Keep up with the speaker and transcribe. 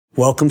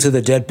Welcome to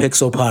the Dead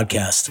Pixel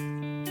Podcast.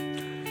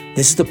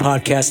 This is the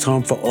podcast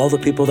home for all the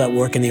people that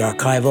work in the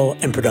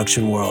archival and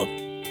production world.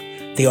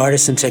 The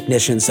artists and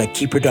technicians that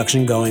keep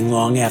production going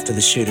long after the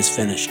shoot is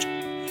finished.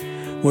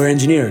 We're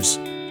engineers,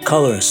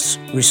 colorists,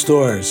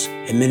 restorers,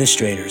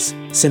 administrators,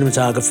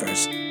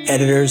 cinematographers,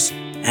 editors,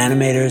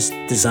 animators,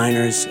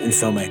 designers, and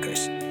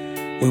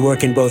filmmakers. We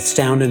work in both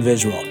sound and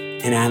visual,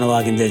 in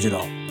analog and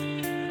digital.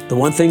 The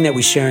one thing that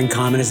we share in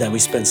common is that we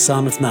spend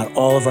some, if not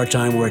all, of our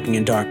time working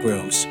in dark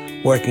rooms,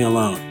 working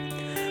alone.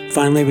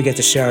 Finally, we get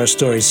to share our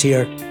stories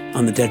here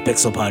on the Dead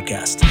Pixel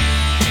Podcast.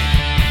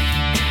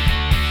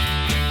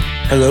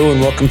 Hello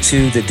and welcome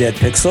to the Dead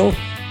Pixel.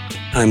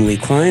 I'm Lee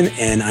Klein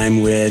and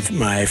I'm with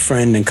my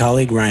friend and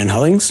colleague Ryan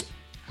Hullings.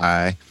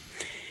 Hi.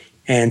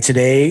 And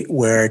today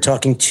we're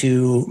talking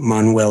to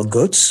Manuel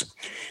Götz,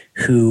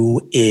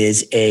 who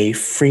is a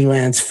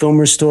freelance film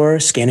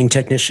restorer, scanning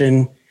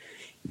technician,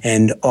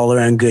 and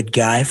all-around good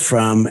guy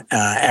from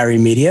ARRI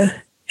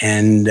Media.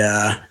 And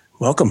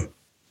welcome.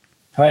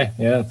 Hi.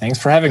 Yeah. Thanks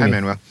for having me. Hi,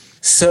 Manuel.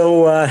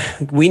 So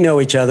we know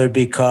each other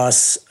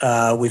because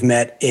we've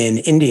met in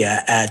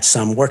India at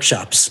some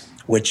workshops,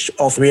 which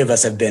all three of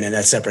us have been in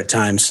at separate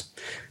times.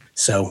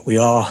 So we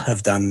all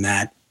have done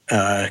that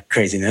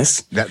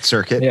craziness. That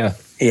circuit. Yeah.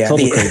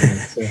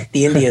 The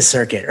India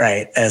circuit,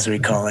 right, as we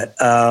call it.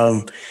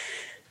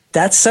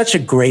 That's such a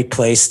great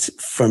place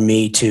for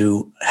me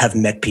to have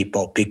met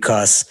people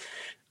because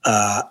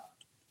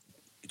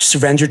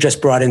Shrunken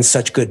just brought in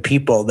such good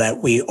people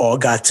that we all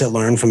got to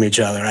learn from each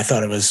other. I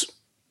thought it was,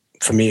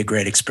 for me, a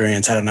great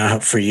experience. I don't know how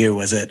for you,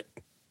 was it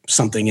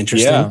something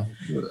interesting? Yeah,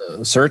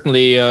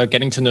 certainly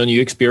getting to know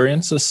new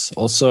experiences.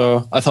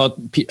 Also, I thought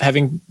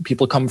having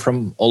people come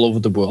from all over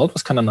the world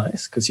was kind of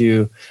nice because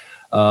you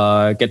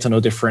get to know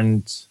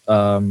different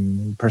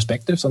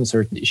perspectives on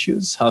certain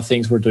issues, how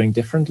things were doing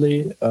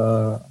differently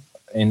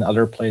in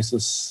other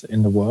places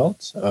in the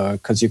world.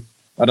 Because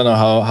I don't know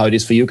how it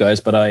is for you guys,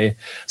 but I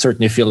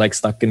certainly feel like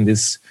stuck in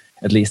this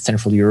at least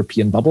Central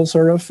European bubble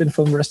sort of in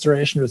film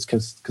restoration,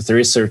 because there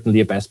is certainly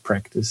a best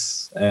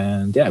practice.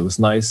 And yeah, it was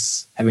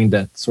nice having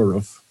that sort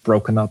of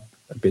broken up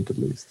a bit at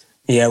least.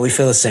 Yeah, we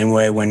feel the same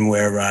way when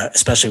we're,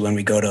 especially when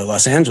we go to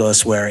Los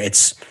Angeles, where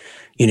it's,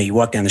 you know, you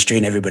walk down the street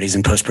and everybody's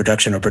in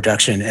post-production or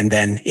production. And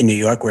then in New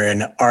York, we're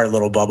in our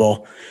little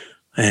bubble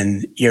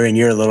and you're in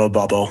your little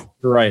bubble.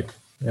 Right.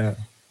 Yeah.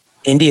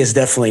 India is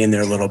definitely in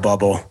their little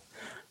bubble.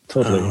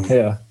 Totally.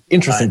 Yeah.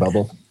 Interesting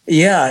bubble.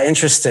 Yeah.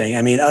 Interesting.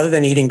 I mean, other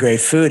than eating great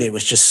food, it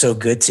was just so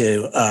good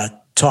to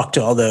talk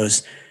to all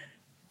those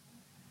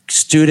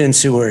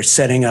students who were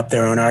setting up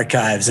their own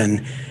archives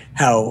and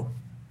how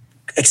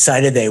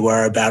excited they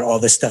were about all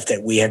this stuff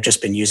that we have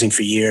just been using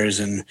for years.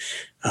 And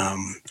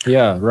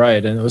yeah,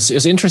 right. And it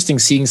was interesting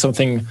seeing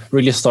something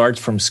really start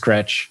from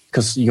scratch,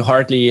 because you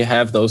hardly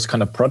have those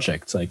kind of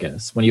projects, I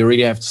guess, when you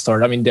really have to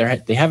start. I mean,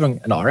 they have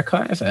an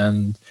archive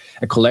and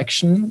a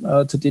collection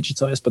to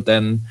digitize, but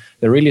then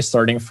they're really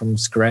starting from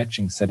scratch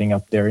and setting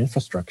up their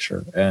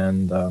infrastructure.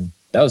 And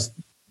that was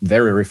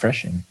very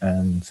refreshing.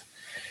 And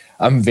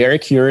I'm very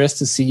curious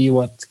to see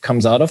what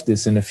comes out of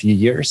this in a few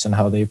years and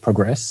how they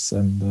progress.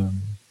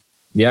 And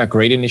yeah,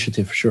 great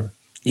initiative for sure.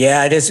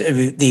 Yeah, it is.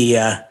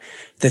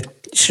 The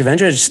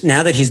Shrunken,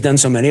 now that he's done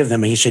so many of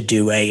them, he should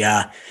do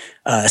a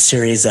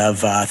series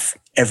of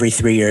every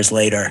 3 years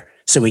later,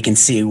 so we can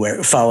see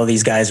follow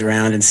these guys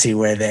around and see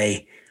where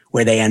they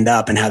end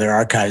up and how their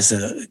archives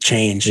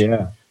change.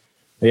 Yeah.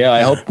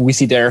 I hope we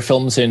see their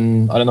films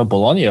in, I don't know,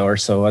 Bologna or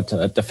so at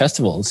the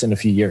festivals in a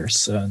few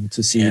years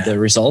to see the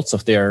results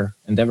of their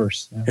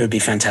endeavors. Yeah. It would be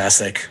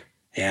fantastic.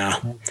 Yeah.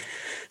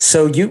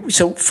 So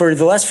for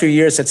the last few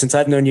years, since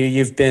I've known you,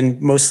 you've been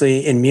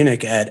mostly in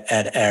Munich at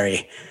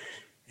ARRI,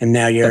 and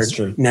now you're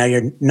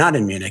not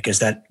in Munich. Is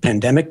that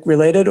pandemic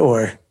related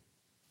or?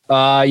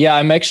 Yeah,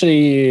 I'm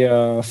actually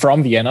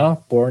from Vienna,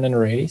 born and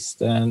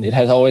raised, and it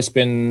has always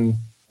been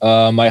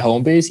my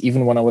home base,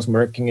 even when I was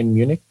working in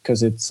Munich,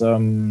 because it's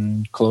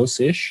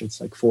close-ish.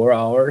 It's like 4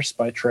 hours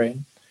by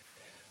train.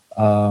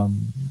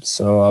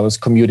 So I was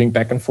commuting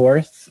back and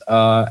forth,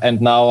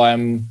 and now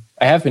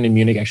I have been in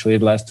Munich actually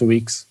the last 2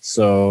 weeks.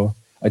 So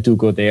I do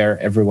go there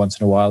every once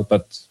in a while,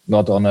 but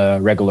not on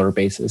a regular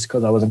basis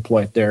because I was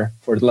employed there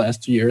for the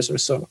last 2 years or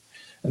so.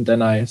 And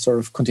then I sort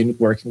of continued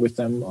working with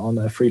them on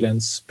a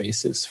freelance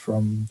basis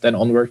from then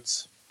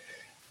onwards.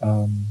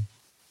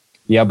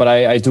 Yeah, but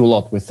I do a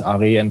lot with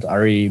ARRI and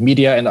ARRI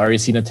Media and ARRI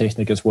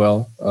Cinetechnik as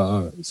well.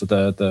 So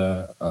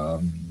the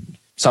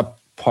sub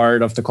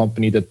part of the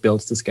company that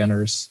builds the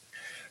scanners,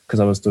 because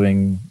I was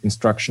doing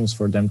instructions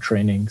for them,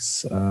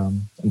 trainings,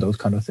 and those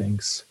kind of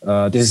things.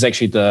 This is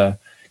actually the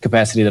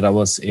capacity that I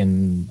was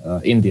in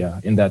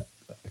India, in that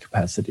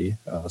capacity.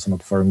 So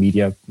not for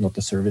media, not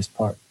the service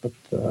part. But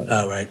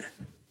right.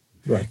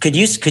 Could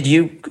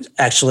you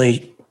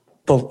actually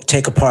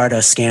take apart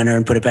a scanner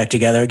and put it back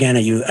together again?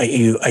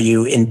 Are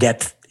you in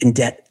depth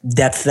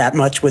that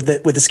much with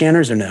the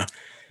scanners or no?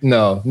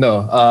 No.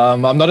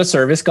 I'm not a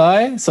service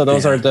guy. So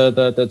those are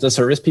the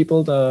service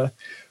people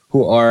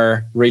who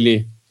are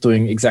really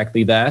doing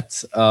exactly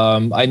that.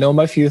 I know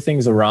my few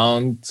things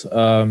around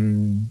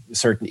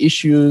certain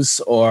issues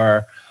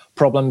or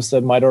problems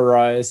that might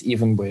arise,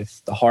 even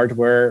with the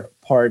hardware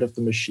part of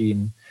the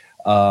machine.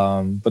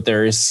 But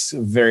there is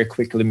very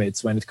quick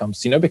limits when it comes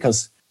to,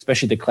 because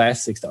especially the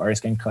classics, the ARRI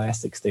scan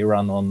classics, they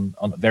run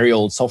on very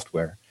old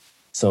software.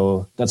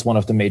 So that's one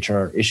of the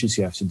major issues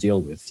you have to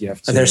deal with.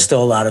 Are there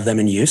still a lot of them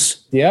in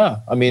use? Yeah.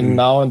 I mean,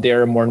 now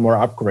they're more and more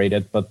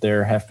upgraded, but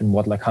there have been,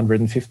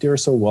 150 or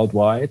so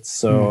worldwide.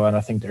 So, and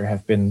I think there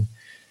have been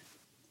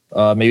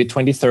maybe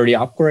 20, 30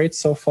 upgrades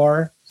so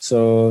far.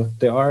 So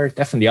they are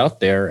definitely out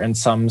there, and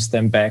some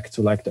stem back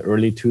to like the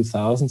early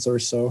 2000s or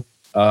so.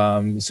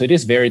 So it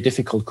is very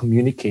difficult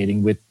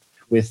communicating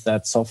with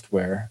that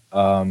software.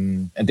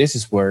 And this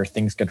is where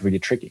things get really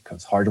tricky,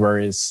 because hardware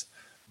is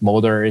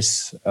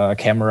motors,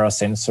 camera,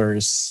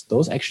 sensors,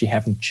 those actually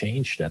haven't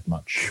changed that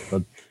much.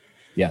 But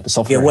yeah, the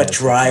software. Yeah, what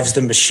drives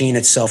the machine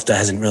itself that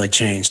hasn't really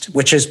changed,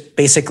 which is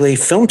basically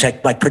film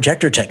tech, like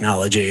projector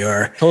technology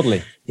or.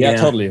 Totally. Yeah,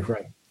 totally.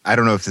 Right. I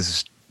don't know if this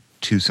is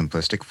too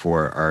simplistic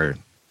for our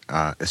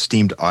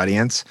esteemed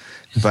audience,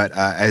 but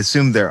I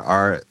assume there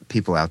are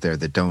people out there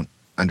that don't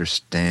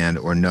understand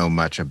or know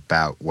much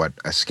about what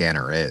a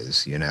scanner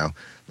is,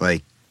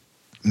 like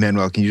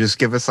Manuel, can you just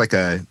give us like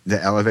the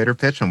elevator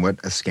pitch on what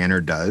a scanner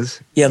does?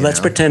 Yeah,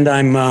 let's pretend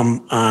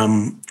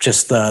I'm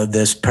just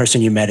this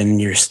person you met in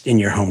your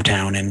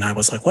hometown, and I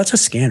was like, "What's a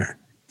scanner?"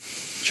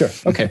 Sure.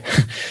 Okay.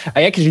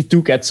 I actually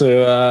do get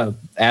to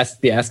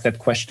ask that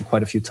question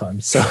quite a few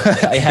times. So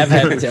I have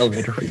had this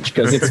elevator pitch,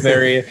 because it's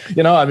very,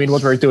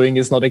 what we're doing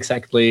is not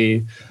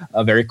exactly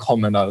very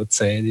common, I would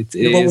say.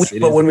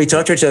 But when we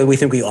talk to each other, we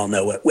think we all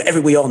know what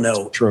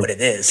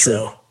it is. True.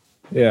 So.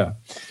 Yeah.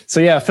 So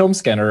yeah, film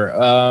scanner.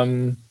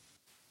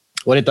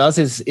 What it does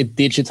is it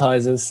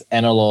digitizes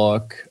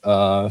analog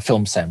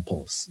film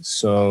samples.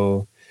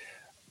 So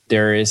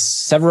there is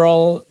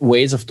several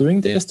ways of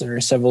doing this. There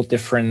are several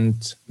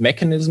different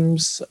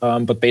mechanisms,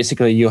 but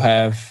basically you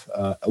have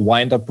a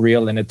wind-up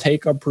reel and a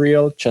take-up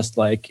reel, just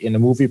like in a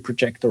movie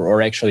projector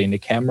or actually in a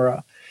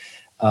camera.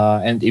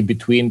 And in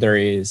between there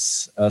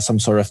is some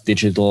sort of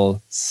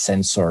digital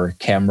sensor,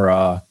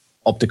 camera,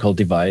 optical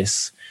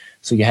device.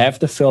 So you have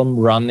the film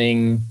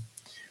running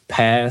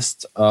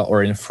past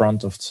or in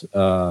front of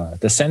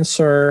the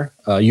sensor,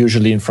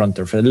 usually in front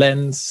of a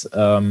lens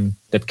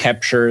that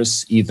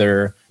captures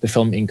either the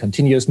film in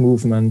continuous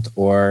movement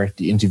or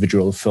the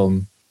individual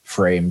film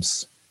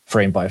frames,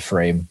 frame by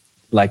frame,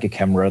 like a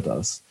camera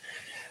does.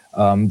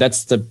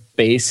 That's the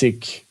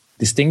basic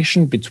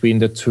distinction between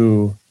the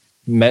two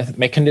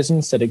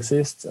mechanisms that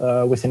exist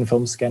within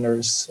film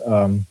scanners.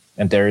 And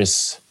there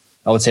is,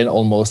 I would say, an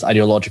almost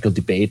ideological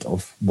debate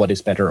of what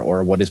is better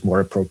or what is more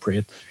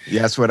appropriate.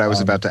 Yeah, that's what I was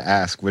about to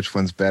ask. Which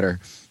one's better?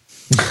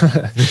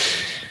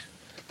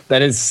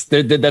 There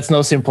is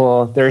no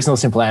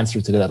simple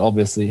answer to that,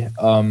 obviously.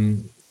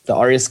 The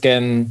ARRI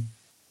scan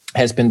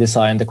has been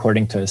designed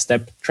according to a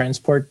step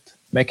transport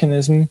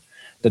mechanism.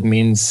 That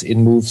means it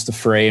moves the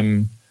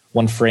frame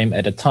one frame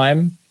at a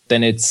time.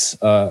 Then it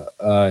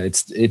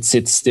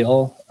sits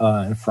still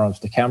in front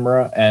of the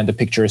camera, and the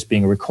picture is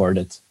being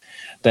recorded.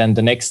 Then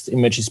the next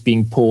image is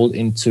being pulled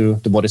into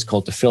what is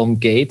called the film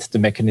gate, the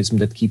mechanism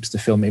that keeps the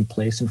film in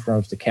place in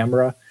front of the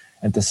camera,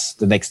 and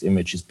the next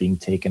image is being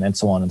taken, and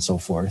so on and so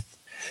forth.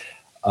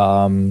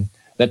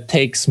 That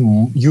takes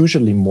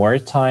usually more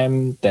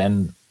time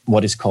than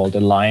what is called a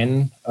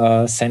line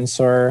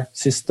sensor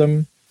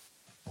system,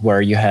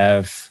 where you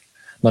have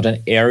not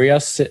an area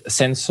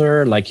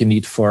sensor like you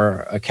need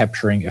for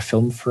capturing a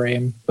film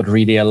frame, but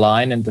really a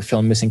line, and the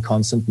film is in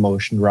constant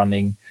motion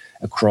running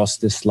across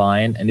this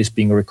line and is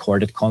being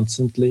recorded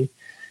constantly.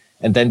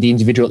 And then the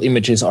individual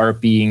images are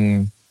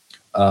being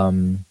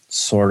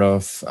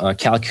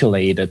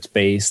calculated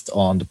based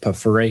on the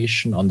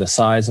perforation, on the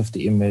size of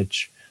the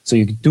image. So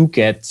you do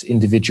get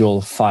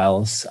individual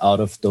files out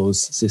of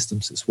those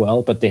systems as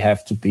well, but they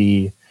have to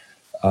be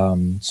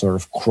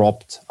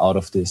cropped out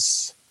of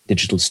this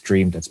digital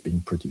stream that's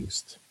being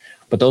produced.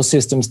 But those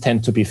systems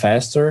tend to be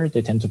faster.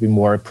 They tend to be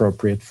more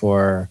appropriate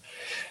for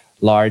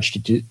large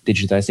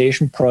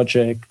digitization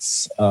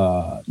projects,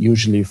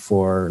 usually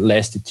for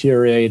less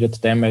deteriorated,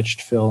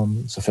 damaged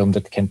film, so film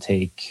that can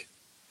take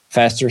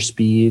faster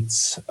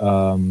speeds,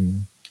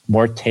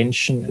 more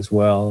tension as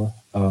well.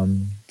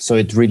 So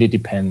it really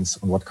depends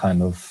on what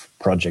kind of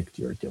project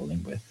you're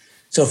dealing with.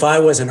 So if I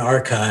was an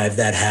archive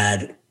that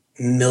had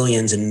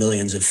millions and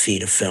millions of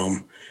feet of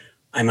film,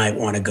 I might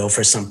want to go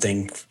for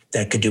something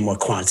that could do more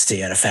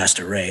quantity at a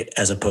faster rate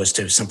as opposed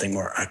to something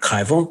more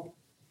archival.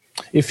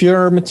 If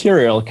your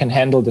material can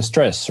handle the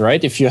stress,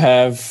 right? If you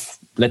have,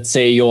 let's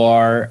say you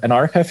are an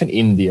archive in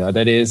India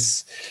that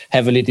is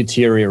heavily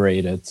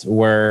deteriorated,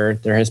 where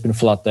there has been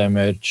flood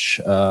damage,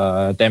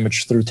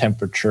 damage through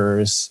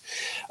temperatures,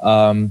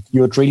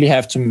 you would really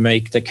have to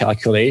make the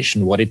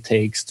calculation what it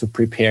takes to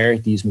prepare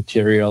these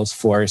materials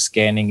for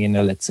scanning in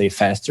a, let's say,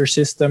 faster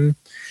system,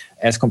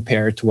 as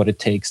compared to what it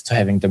takes to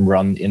having them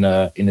run in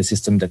a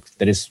system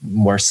that is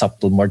more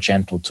subtle, more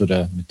gentle to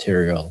the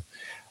material.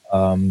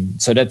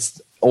 So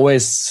that's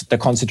always the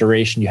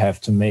consideration you have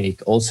to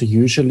make. Also,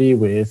 usually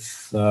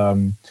with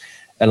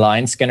a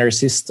line scanner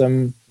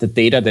system, the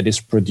data that is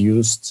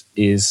produced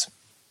is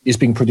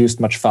being produced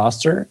much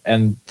faster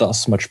and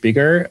thus much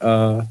bigger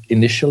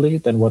initially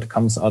than what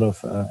comes out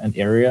of an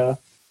area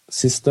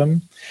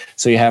system.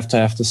 So you have to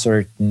have the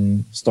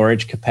certain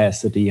storage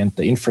capacity and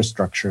the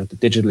infrastructure, the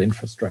digital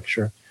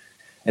infrastructure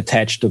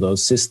attached to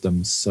those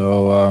systems. So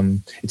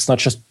it's not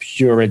just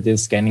pure the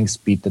scanning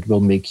speed that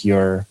will make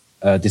your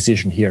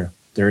decision here.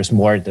 There is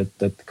more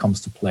that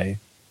comes to play.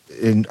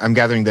 And I'm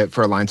gathering that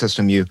for a line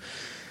system, you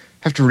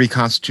have to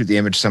reconstitute the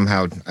image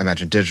somehow, I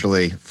imagine,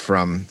 digitally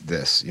from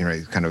this.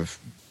 Kind of,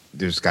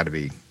 there's got to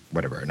be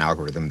an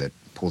algorithm that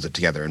pulls it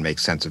together and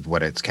makes sense of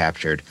what it's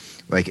captured.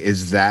 Like,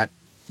 does that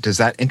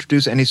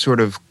introduce any sort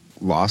of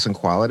loss in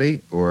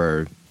quality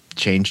or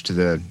change to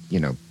the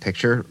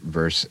picture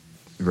versus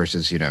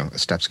a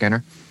step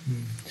scanner?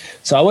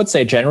 So I would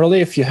say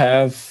generally, if you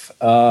have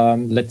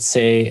let's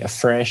say a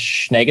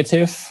fresh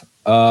negative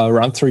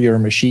run through your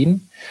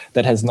machine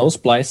that has no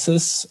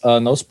splices,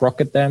 no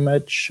sprocket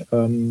damage,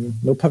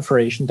 no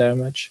perforation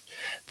damage,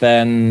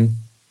 then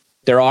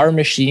there are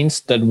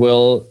machines that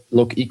will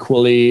look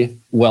equally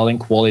well in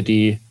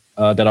quality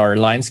that are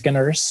line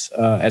scanners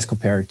as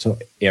compared to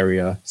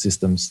area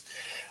systems.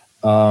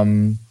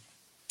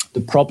 The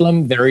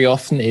problem very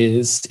often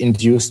is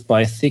induced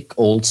by thick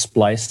old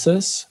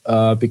splices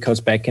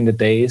because back in the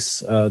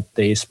days,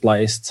 they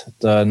spliced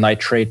the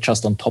nitrate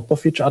just on top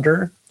of each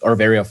other, or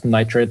very often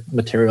nitrate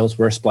materials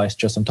were spliced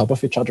just on top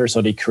of each other.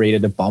 So they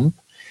created a bump,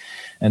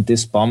 and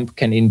this bump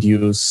can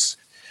induce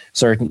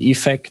certain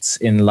effects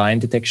in line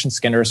detection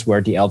scanners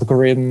where the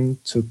algorithm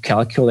to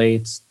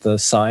calculate the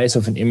size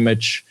of an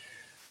image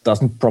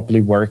doesn't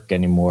properly work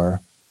anymore.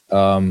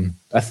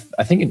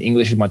 I think in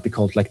English it might be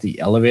called like the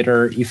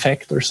elevator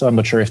effect or so. I'm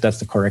not sure if that's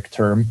the correct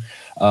term,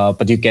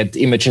 but you get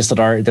images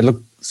that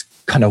look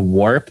kind of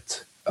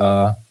warped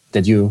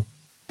that you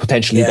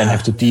potentially then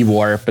have to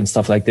de-warp and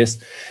stuff like this.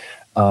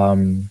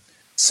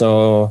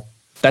 So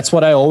that's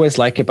what I always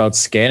like about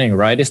scanning,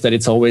 right? Is that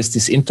it's always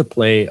this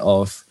interplay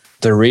of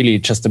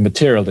just the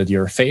material that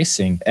you're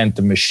facing and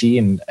the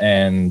machine,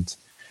 and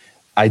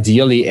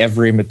ideally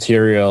every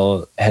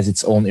material has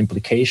its own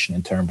implication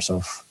in terms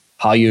of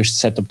how you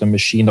set up the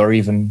machine or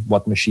even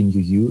what machine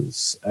you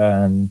use.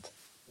 And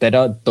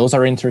those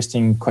are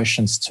interesting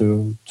questions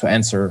to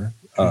answer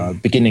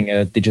beginning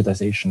a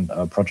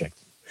digitization project.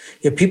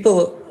 Yeah,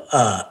 people,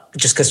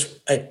 just because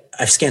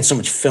I've scanned so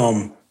much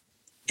film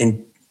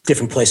in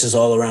different places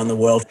all around the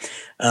world,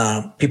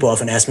 people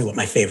often ask me what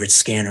my favorite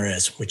scanner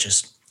is, which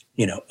is,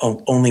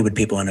 only would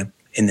people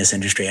in this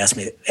industry ask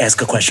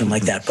a question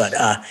like that. But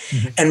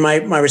and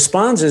my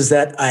response is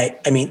that I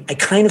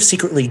kind of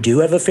secretly do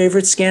have a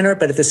favorite scanner,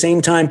 but at the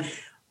same time,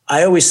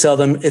 I always tell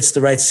them it's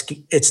the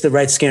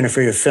right scanner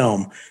for your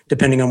film,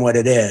 depending on what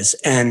it is.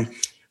 And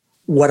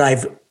what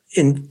I've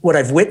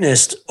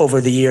witnessed over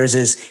the years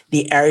is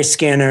the ARRI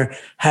scanner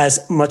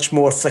has much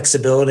more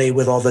flexibility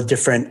with all the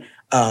different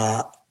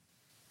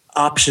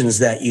options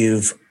that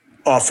you've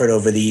offered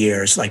over the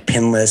years, like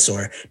pinless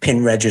or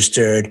pin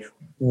registered,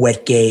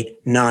 wet gate,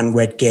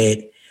 non-wet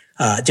gate,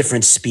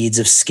 different speeds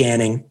of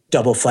scanning,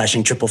 double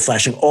flashing, triple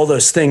flashing, all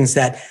those things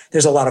that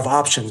there's a lot of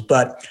options.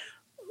 But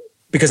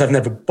because I've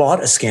never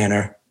bought a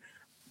scanner,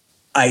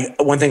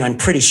 one thing I'm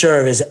pretty sure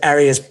of is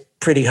ARRI is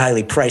pretty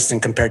highly priced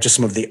and compared to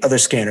some of the other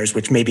scanners,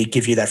 which maybe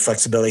give you that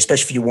flexibility,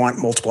 especially if you want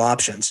multiple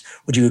options.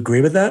 Would you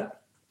agree with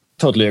that?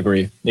 Totally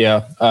agree.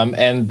 Yeah.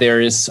 And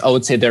I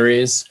would say there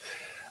is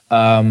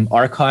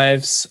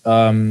archives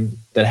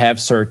that have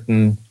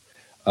certain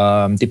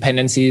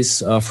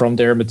dependencies from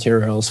their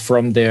materials,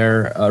 from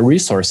their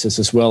resources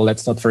as well.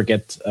 Let's not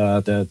forget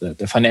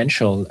the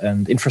financial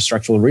and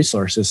infrastructural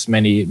resources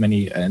many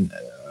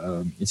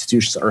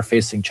institutions are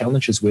facing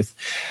challenges with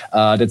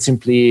that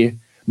simply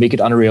make it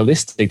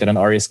unrealistic that an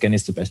ARRI scan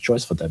is the best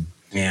choice for them.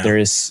 Yeah. There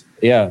is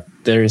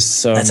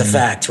that's a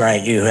fact,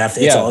 right? You have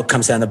to, it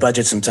comes down to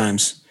budget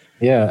sometimes.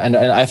 Yeah, and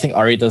I think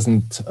ARRI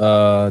doesn't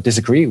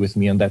disagree with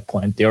me on that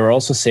point. They are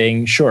also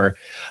saying, sure,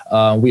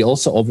 we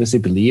also obviously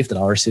believe that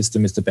our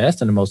system is the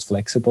best and the most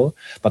flexible,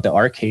 but there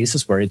are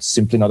cases where it's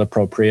simply not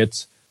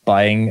appropriate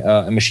buying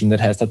a machine that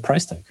has that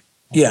price tag.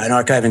 Yeah, an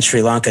archive in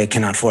Sri Lanka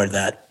cannot afford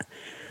that.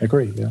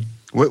 Agree, yeah.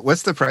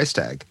 What's the price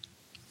tag?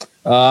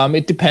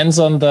 It depends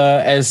on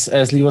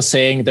as Lee was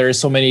saying, there are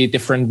so many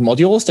different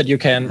modules that you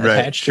can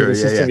attach to the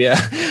system. Yeah.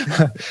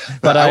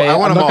 But I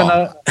want them all.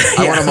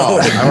 I want them all.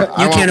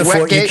 You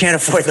can't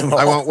afford them all.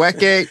 I want wet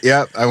gate.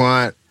 Yep. I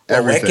want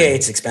everything. Wet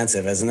gate's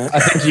expensive, isn't it? I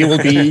think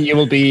you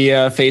will be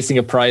facing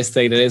a price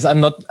tag that is.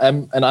 I'm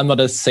not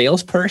a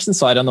salesperson,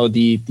 so I don't know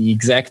the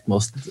exact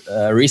most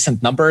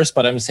recent numbers,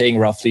 but I'm saying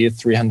roughly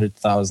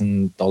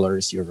 $300,000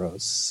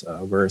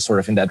 euros. We're sort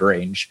of in that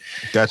range.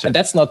 Gotcha. And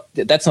that's not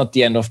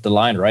the end of the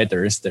line, right?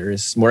 There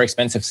is more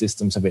expensive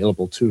systems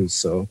available too.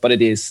 So, but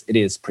it is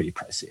pretty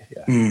pricey.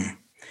 Yeah. Mm.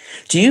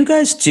 Do you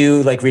guys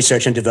do like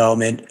research and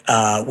development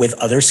with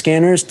other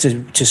scanners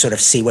to sort of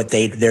see what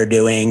they're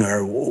doing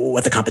or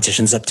what the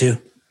competition's up to?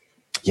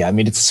 Yeah, I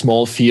mean, it's a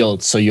small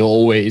field, so you're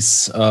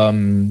always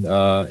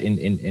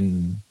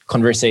in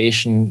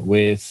conversation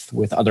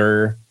with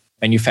other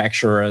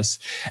manufacturers,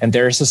 and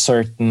there's a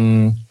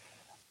certain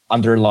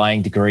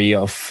underlying degree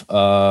of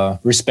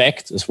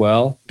respect as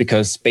well,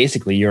 because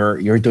basically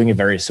you're doing a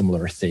very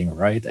similar thing,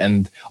 right?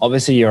 And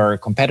obviously you're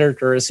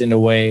competitors in a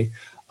way,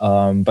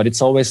 but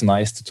it's always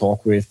nice to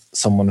talk with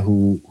someone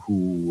who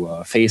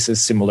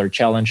faces similar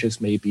challenges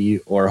maybe,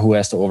 or who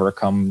has to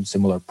overcome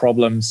similar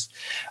problems.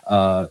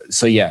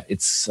 So yeah,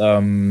 it's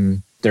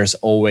there's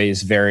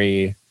always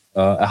a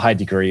high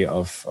degree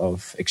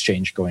of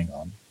exchange going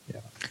on.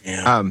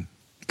 Yeah.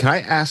 Can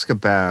I ask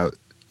about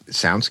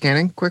sound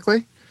scanning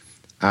quickly?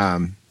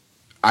 I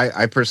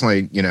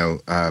personally,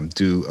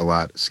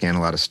 scan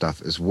a lot of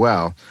stuff as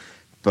well,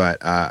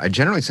 but I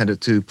generally send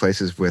it to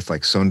places with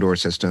like Sondor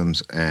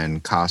systems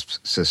and COSP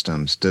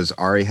systems. Does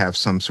ARRI have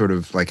some sort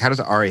of how does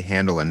ARRI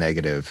handle a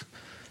negative?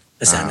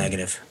 A sound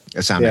negative.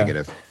 A sound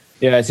negative.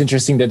 Yeah, it's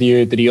interesting that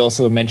you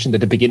also mentioned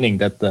at the beginning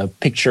that the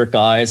picture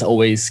guys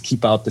always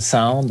keep out the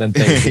sound and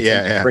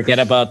they forget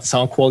about the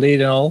sound quality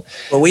and all.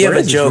 Well, we have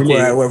a joke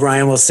where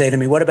Ryan will say to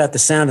me, "What about the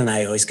sound?" And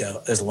I always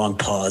go, there's a long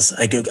pause.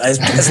 I do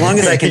as long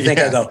as I can think.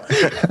 I go,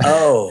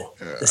 "Oh,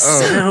 the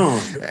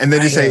sound." And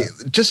then you say,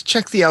 "Just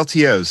check the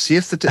LTOs. See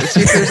if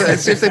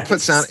they put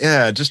sound.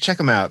 Yeah, just check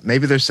them out.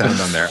 Maybe there's sound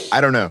on there.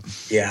 I don't know."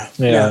 Yeah.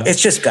 No, it's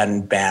just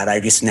gotten bad.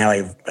 I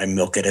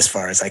milk it as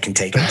far as I can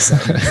take it. So.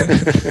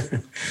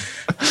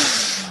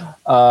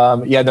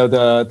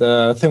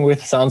 The thing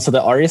with sound, so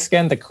the ARRI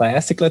scan, the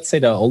classic, let's say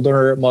the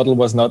older model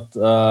was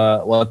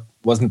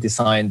wasn't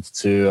designed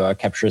to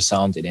capture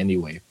sound in any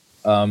way.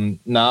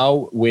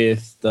 Now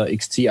with the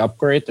XT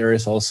upgrade, there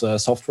is also a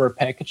software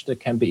package that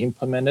can be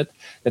implemented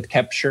that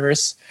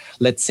captures,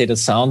 let's say, the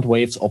sound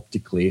waves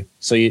optically.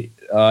 So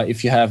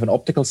if you have an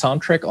optical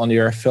soundtrack on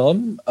your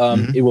film,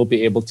 it will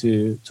be able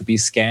to be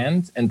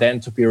scanned and then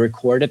to be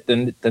recorded.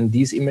 Then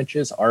these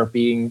images are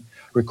being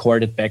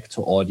recorded back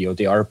to audio.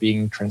 They are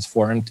being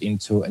transformed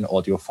into an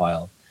audio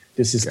file.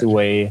 This is the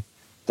way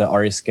the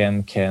ARRI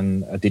scan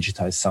can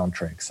digitize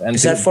soundtracks. And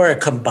is that for a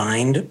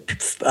combined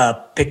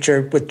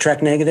picture with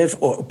track negative,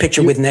 or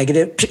picture with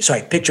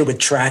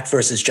track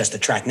versus just a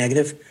track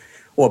negative,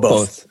 or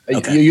both?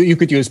 Okay. You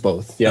could use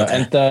both. Yeah, okay.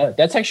 And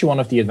that's actually one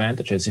of the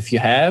advantages. If you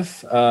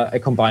have a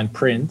combined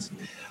print,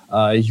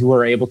 you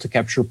are able to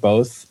capture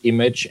both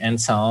image and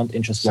sound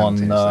in just one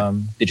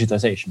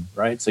digitization,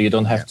 right? So you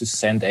don't have to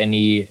send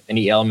any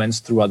elements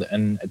through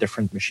a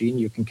different machine.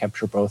 You can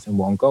capture both in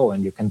one go,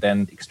 and you can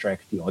then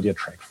extract the audio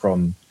track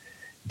from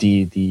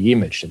the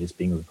image that is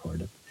being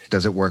recorded.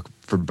 Does it work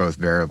for both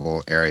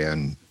variable area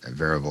and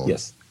variable?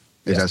 Yes.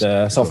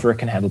 The software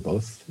can handle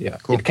both. Yeah,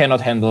 cool. It cannot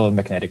handle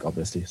magnetic,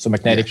 obviously. So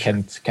magnetic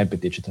can't be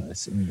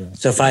digitized.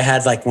 So if I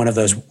had like one of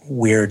those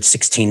weird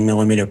 16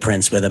 millimeter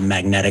prints with a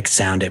magnetic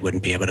sound, it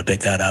wouldn't be able to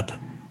pick that up.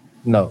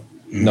 No.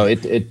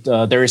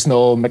 There is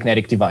no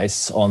magnetic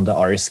device on the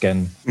ARRI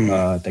scan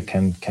that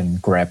can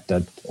grab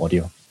that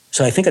audio.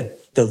 So I think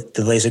the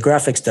laser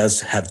graphics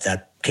does have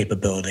that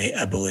capability,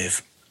 I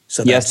believe.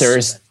 So yes,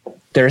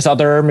 there's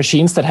other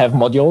machines that have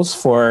modules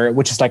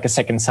which is like a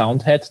second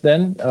sound head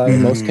then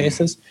in most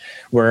cases,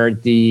 where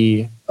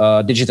the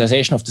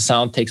digitization of the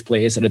sound takes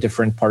place at a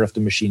different part of the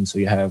machine. So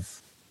you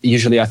have,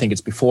 usually I think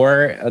it's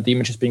before the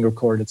image is being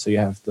recorded. So you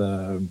have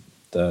the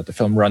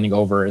film running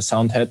over a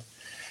sound head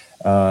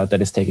that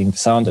is taking the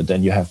sound, and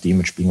then you have the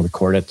image being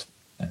recorded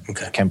and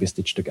can be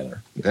stitched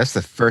together. That's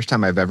the first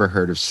time I've ever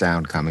heard of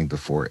sound coming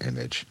before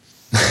image.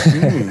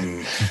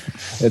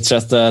 It's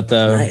just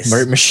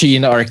the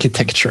machine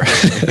architecture.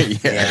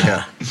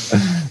 Yeah.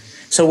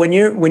 So when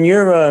you've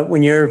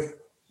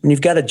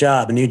got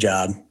a new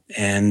job,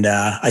 and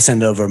I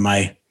send over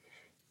my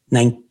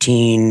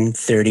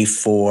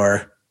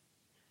 1934,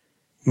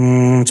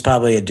 it's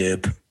probably a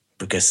dupe,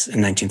 because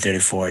in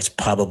 1934 it's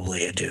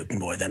probably a dupe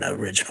more than an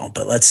original.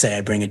 But let's say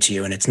I bring it to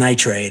you and it's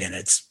nitrate and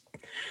it's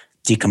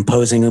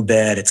decomposing a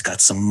bit, it's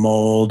got some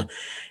mold.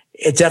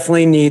 It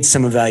definitely needs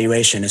some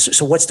evaluation.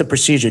 So what's the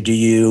procedure? Do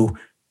you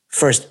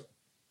first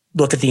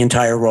look at the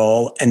entire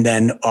roll and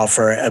then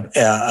offer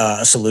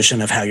a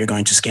solution of how you're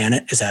going to scan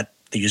it? Is that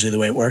usually the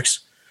way it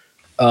works?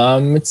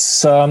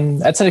 That's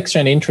an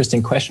extremely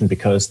interesting question,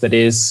 because that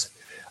is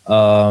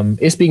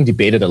being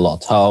debated a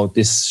lot, how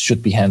this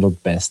should be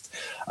handled best.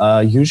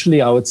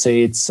 Usually I would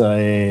say it's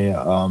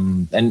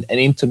an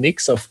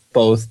intermix of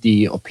both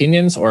the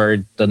opinions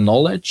or the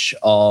knowledge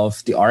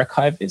of the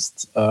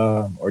archivist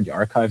or the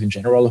archive in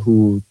general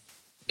who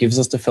gives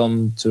us the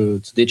film to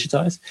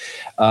digitize,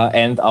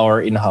 and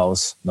our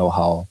in-house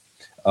know-how.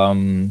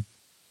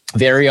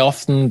 Very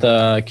often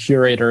the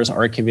curators,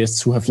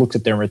 archivists who have looked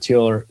at their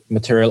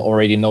material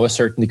already know a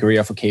certain degree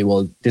of, okay,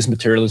 well, this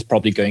material is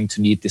probably going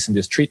to need this and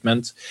this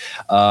treatment.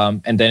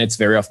 And then it's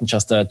very often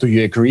just, do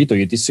you agree? Do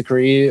you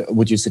disagree?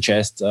 Would you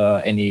suggest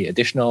any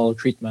additional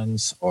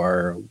treatments,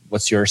 or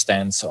what's your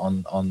stance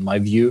on my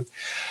view?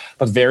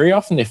 But very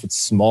often, if it's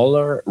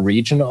smaller,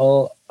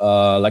 regional,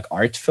 like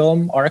art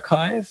film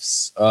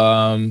archives,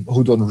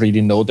 who don't really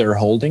know their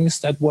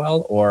holdings that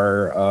well,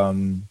 or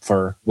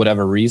for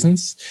whatever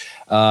reasons,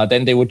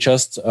 then they would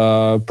just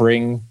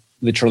bring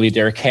literally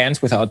their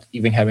cans without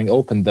even having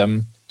opened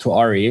them to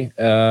ARRI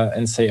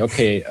and say,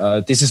 okay,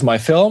 this is my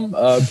film.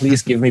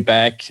 Please give me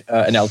back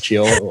an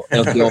LTO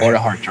or a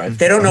hard drive.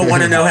 They don't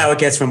want to know how it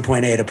gets from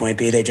point A to point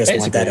B. They just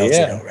want that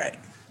LTO, right?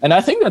 And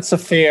I think that's a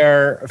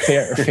fair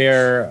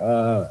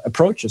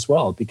approach as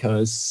well,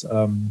 because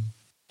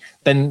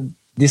then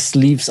this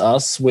leaves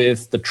us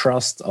with the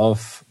trust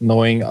of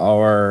knowing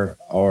our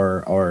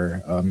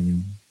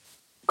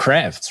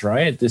crafts,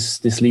 right?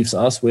 This leaves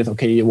us with,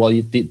 okay, well,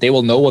 they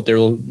will know what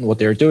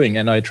they're doing,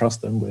 and I trust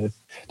them with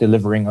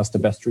delivering us the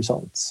best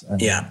results. And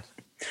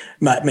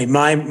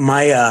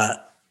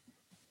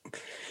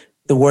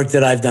the work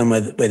that I've done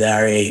with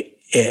ARRI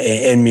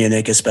in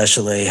Munich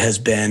especially has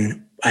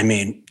been,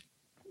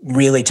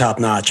 really top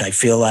notch. I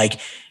feel like,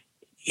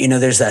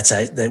 there's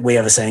that we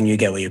have a saying, you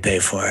get what you pay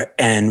for.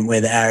 And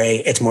with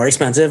ARRI, it's more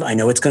expensive. I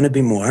know it's going to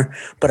be more,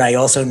 but I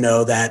also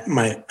know that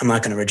I'm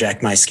not going to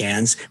reject my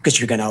scans, because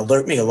you're going to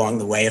alert me along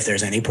the way if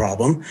there's any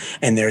problem.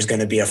 And there's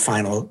going to be a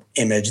final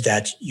image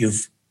that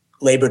you've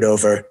labored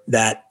over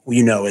that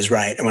is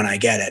right when I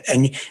get it.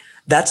 And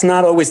that's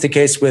not always the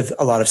case with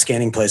a lot of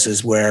scanning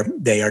places, where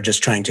they are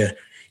just trying to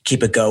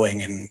keep it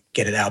going and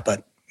get it out.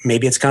 But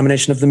maybe it's a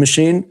combination of the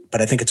machine, but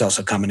I think it's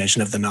also a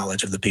combination of the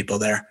knowledge of the people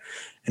there.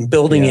 And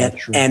building it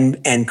and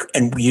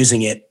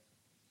using it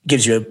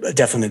gives you a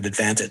definite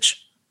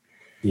advantage.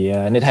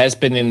 Yeah, and it has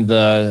been in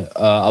the,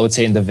 I would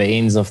say, in the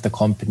veins of the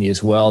company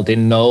as well. They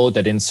know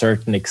that in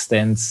certain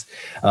extents,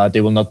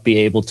 they will not be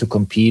able to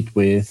compete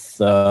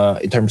with,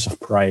 in terms of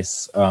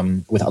price,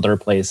 with other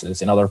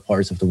places in other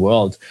parts of the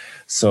world.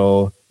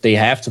 So they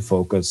have to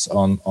focus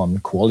on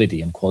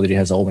quality, and quality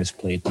has always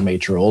played a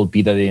major role,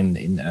 be that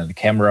in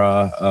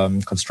camera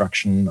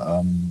construction,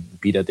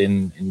 be that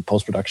in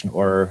post-production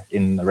or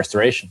in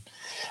restoration.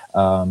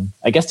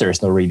 I guess there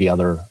is no really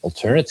other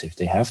alternative.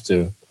 They have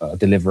to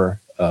deliver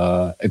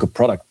a good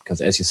product,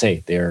 because, as you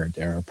say,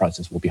 their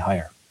prices will be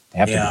higher. They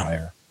have to be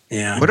higher.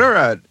 Yeah. What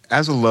are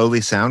as a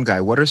lowly sound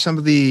guy, what are some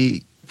of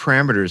the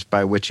parameters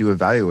by which you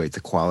evaluate the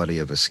quality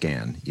of a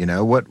scan?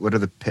 What are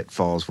the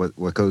pitfalls?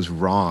 What goes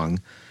wrong?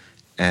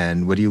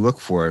 And what do you look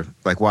for?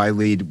 Like, why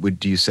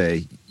would you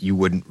say you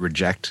wouldn't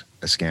reject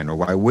a scan, or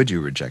why would you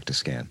reject a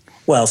scan?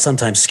 Well,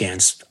 sometimes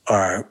scans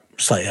are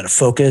slightly out of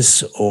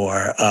focus,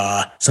 or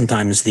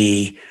sometimes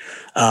the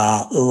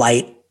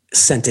light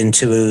sent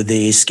into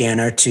the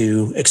scanner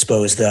to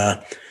expose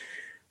the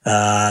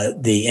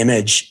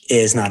image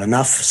is not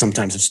enough.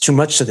 Sometimes it's too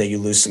much, so that you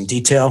lose some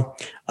detail.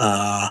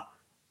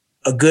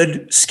 A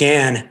good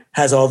scan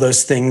has all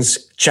those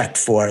things checked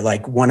for.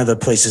 Like, one of the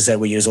places that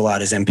we use a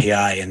lot is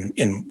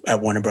MPI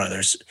at Warner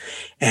Brothers.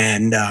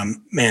 And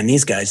man,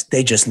 these guys,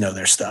 they just know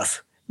their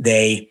stuff.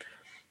 They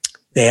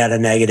had a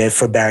negative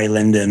for Barry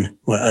Lyndon,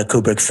 a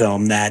Kubrick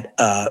film that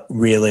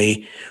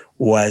really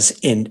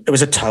it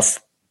was a tough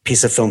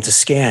piece of film to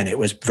scan.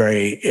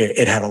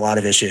 It had a lot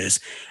of issues.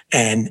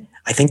 And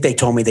I think they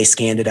told me they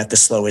scanned it at the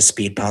slowest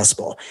speed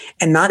possible.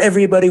 And not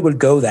everybody would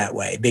go that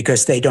way,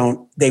 because they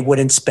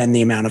wouldn't spend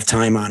the amount of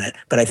time on it.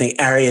 But I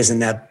think areas in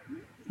that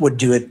would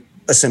do it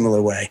a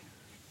similar way.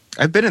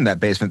 I've been in that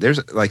basement. There's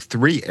like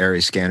 3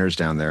 ARRI scanners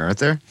down there, aren't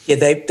there? Yeah,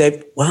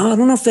 well, I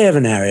don't know if they have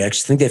an ARRI. I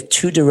actually think they have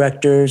 2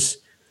 directors,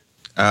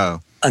 a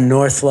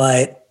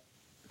Northlight,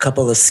 a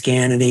couple of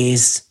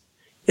Scanities.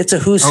 It's a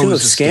who's who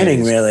of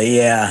scanning, really.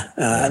 Yeah.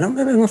 I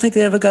don't think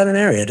they ever got an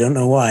ARRI. I don't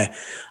know why.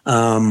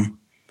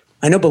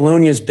 I know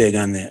Bologna's big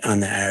on the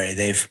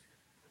ARRI.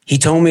 He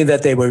told me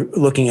that they were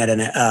looking at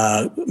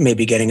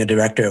maybe getting a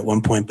director at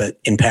one point, but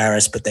in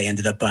Paris, but they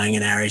ended up buying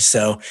an ARRI.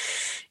 So,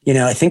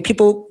 I think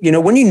people,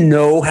 when you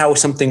know how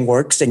something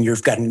works and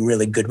you've gotten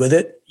really good with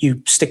it,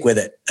 you stick with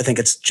it. I think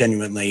it's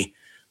genuinely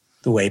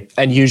the way.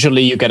 And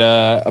usually you get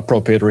a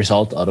appropriate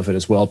result out of it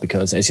as well,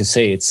 because, as you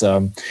say, it's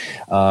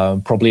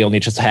probably only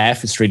just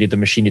half is really the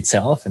machine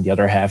itself, and the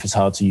other half is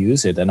how to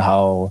use it and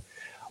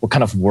what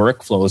kind of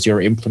workflows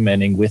you're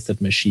implementing with that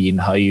machine,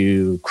 how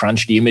you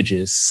crunch the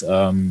images,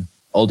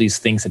 all these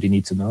things that you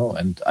need to know.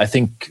 And I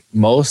think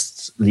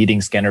most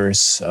leading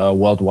scanners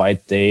worldwide,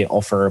 they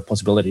offer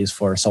possibilities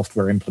for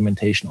software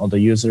implementation on the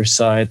user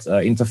side,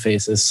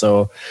 interfaces.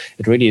 So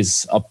it really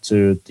is up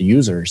to the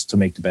users to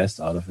make the best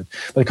out of it.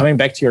 But coming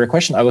back to your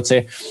question, I would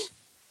say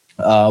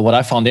what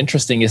I found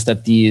interesting is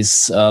that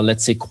these,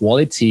 let's say,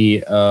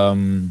 quality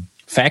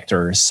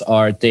factors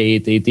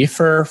they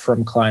differ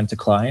from client to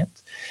client.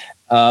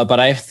 But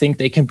I think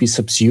they can be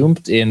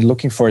subsumed in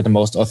looking for the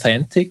most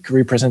authentic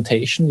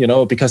representation,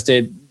 because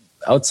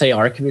I would say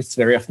archivists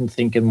very often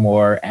think in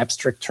more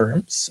abstract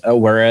terms,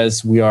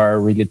 whereas we are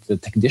really the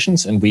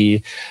technicians, and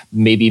we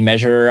maybe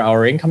measure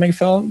our incoming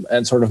film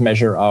and sort of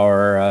measure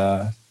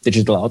our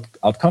digital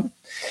outcome.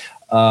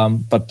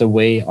 But the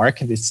way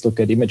archivists look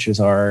at images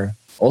are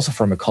also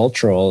from a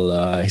cultural,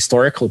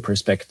 historical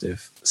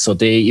perspective. So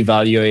they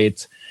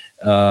evaluate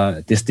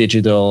this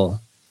digital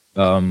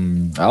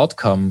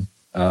outcome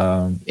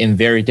in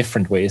very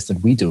different ways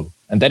than we do.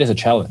 And that is a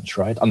challenge,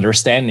 right?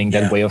 Understanding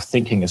that way of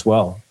thinking as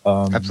well.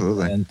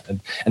 Absolutely.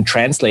 And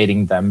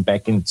translating them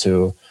back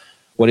into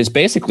what is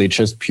basically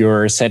just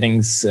pure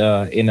settings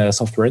in a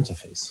software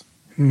interface.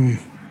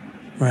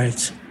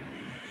 Right.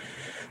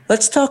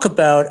 Let's talk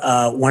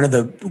about one of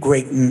the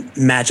great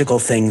magical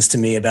things to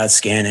me about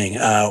scanning,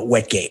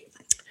 wetgate.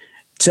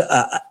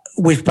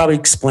 We've probably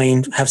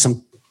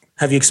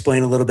have you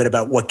explain a little bit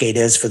about what wetgate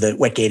is for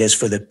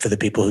the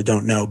people who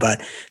don't know.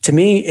 But to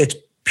me, it's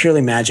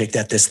purely magic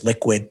that this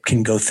liquid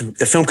can go through.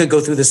 The film could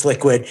go through this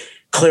liquid,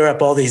 clear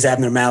up all these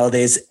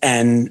abnormalities,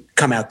 and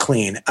come out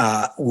clean.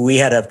 We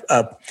had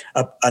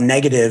a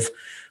negative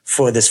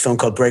for this film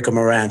called Breaker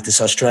Morant, this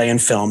Australian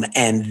film,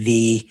 and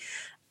the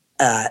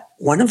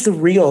one of the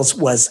reels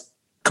was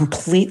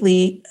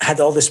completely had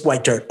all this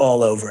white dirt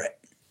all over it,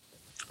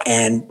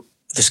 and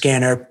the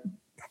scanner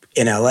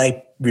in LA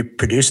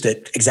reproduced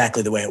it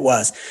exactly the way it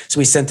was. So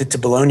we sent it to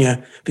Bologna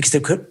because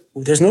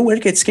there's no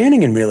wetgate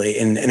scanning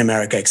in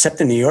America,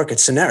 except in New York.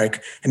 It's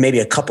generic and maybe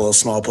a couple of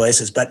small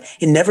places, but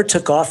it never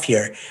took off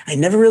here. I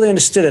never really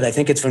understood it. I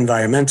think it's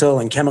environmental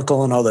and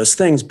chemical and all those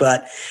things.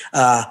 But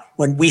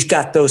when we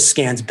got those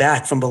scans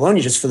back from Bologna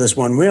just for this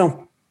one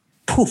reel,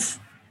 poof,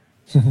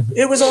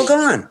 it was all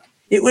gone.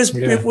 It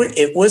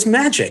was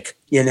magic,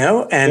 you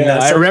know? And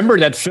I remember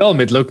that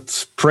film. It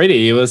looked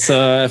pretty. It was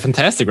a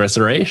fantastic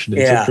restoration.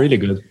 It looked really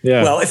good.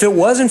 Yeah. Well, if it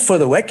wasn't for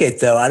the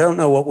wetgate, though, I don't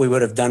know what we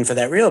would have done for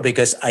that reel,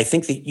 because I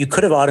think that you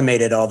could have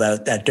automated all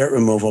that dirt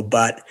removal,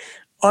 but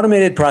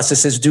automated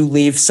processes do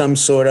leave some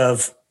sort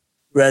of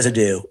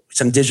residue,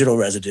 some digital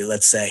residue,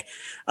 let's say,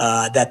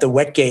 that the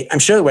wetgate, I'm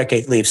sure the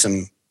wetgate leaves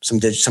some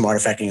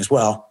artifacting as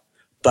well,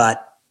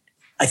 but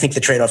I think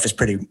the trade-off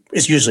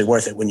is usually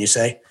worth it, wouldn't you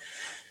say?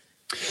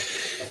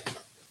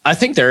 I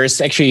think there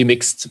is actually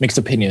mixed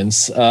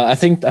opinions. I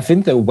think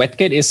the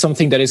wetgate is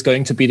something that is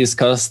going to be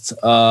discussed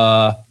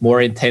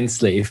more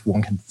intensely, if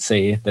one can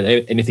say that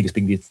anything is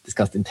being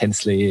discussed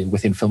intensely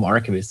within film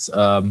archivists.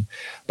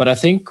 But I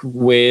think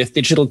with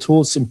digital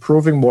tools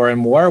improving more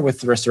and more,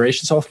 with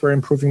restoration software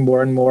improving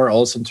more and more,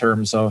 also in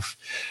terms of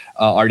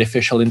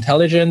artificial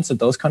intelligence and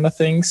those kind of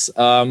things,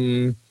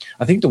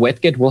 I think the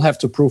wetgate will have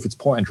to prove its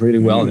point really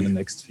well in the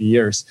next few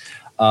years.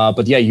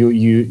 But yeah,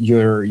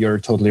 you're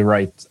totally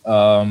right.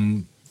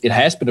 It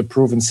has been a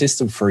proven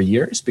system for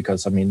years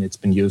because, I mean, it's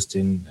been used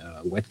in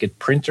wetgate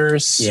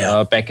printers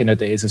back in the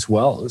days as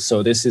well.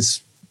 So this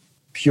is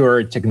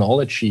pure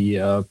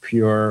technology,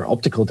 pure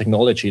optical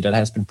technology that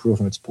has been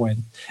proven its point.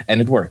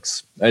 And it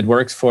works. It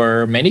works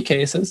for many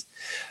cases,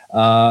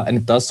 and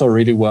it does so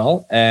really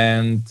well.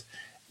 And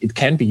it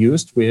can be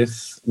used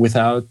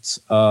without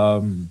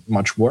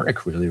much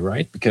work, really,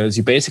 right? Because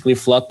you basically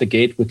flood the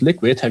gate with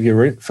liquid, have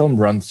your film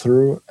run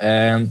through,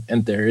 and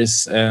there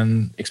is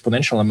an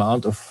exponential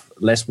amount of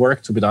less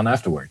work to be done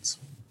afterwards.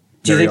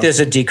 Do you think there's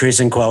a decrease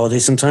in quality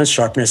sometimes,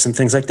 sharpness and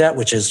things like that,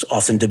 which is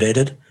often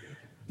debated?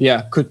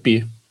 Yeah, could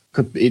be.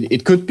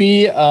 It could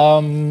be.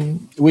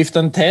 We've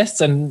done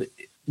tests and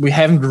we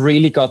haven't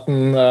really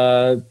gotten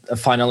a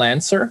final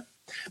answer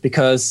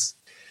because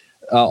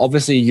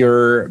obviously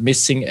you're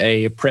missing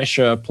a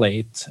pressure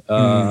plate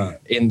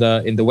in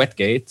the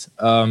wetgate.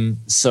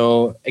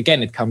 So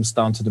again, it comes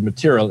down to the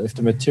material. If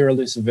the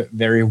material is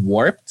very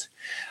warped,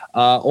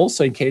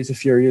 also in case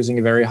if you're using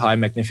a very high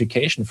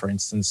magnification, for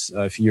instance,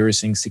 if you're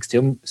using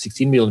 16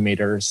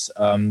 millimeters,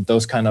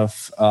 those kind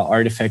of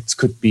artifacts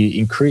could be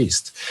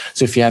increased.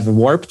 So if you have a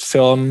warped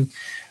film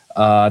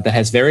that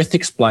has very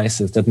thick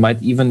splices that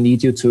might even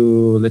need you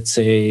to, let's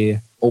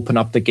say, open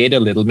up the gate a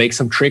little, make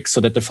some tricks so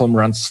that the film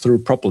runs through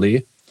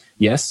properly,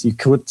 yes, you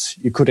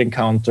could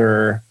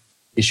encounter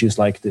issues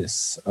like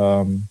this.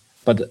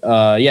 But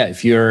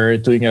if you're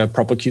doing a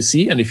proper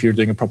QC and if you're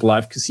doing a proper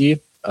live QC,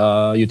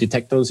 you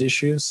detect those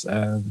issues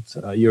and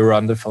you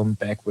run the film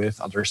back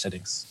with other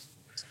settings.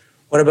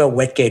 What about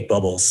wetgate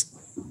bubbles?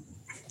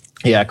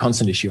 Yeah,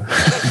 constant issue.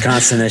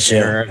 Constant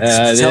issue.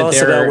 Tell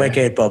us about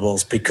wetgate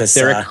bubbles because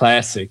they're a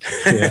classic.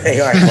 Yeah.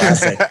 They are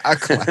classic. A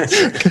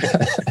classic.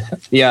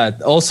 Yeah,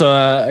 also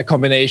a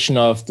combination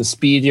of the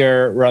speed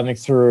you're running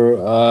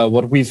through,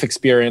 what we've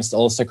experienced,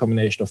 also a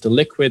combination of the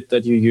liquid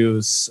that you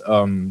use,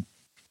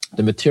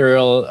 the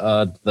material,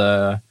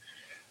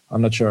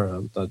 I'm not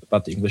sure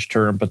about the English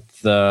term, but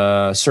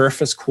the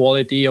surface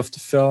quality of the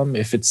film,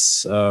 if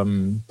it's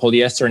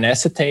polyester and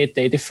acetate,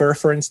 they differ,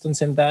 for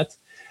instance, in that.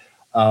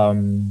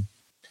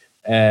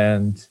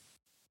 And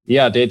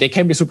yeah, they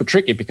can be super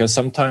tricky because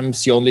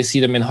sometimes you only see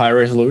them in high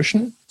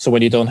resolution. So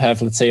when you don't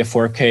have, let's say, a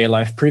 4K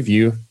live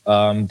preview,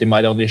 they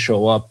might only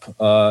show up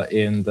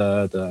in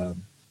the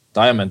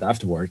diamond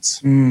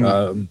afterwards.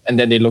 And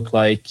then they look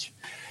like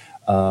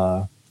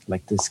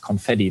this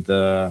confetti,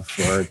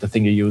 for the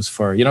thing you use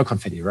for,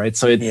 confetti, right?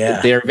 So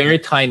they're very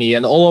tiny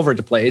and all over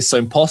the place, so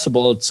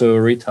impossible to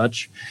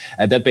retouch.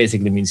 And that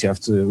basically means you have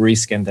to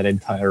rescan that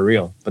entire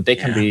reel. But they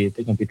can be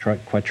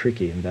quite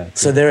tricky in that.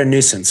 So they're a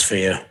nuisance for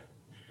you.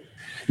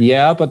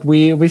 Yeah, but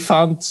we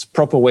found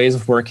proper ways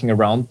of working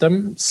around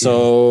them.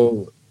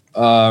 So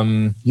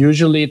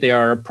Usually they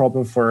are a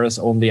problem for us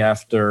only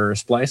after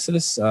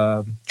splices,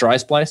 dry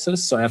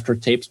splices, so after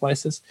tape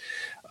splices,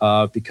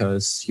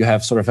 because you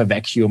have sort of a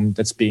vacuum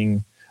that's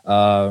being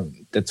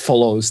that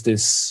follows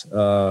this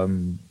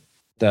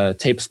the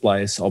tape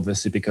splice,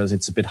 obviously, because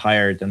it's a bit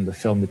higher than the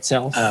film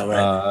itself. Oh,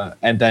 right.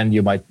 And then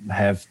you might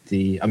have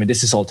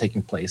this is all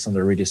taking place on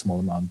a really small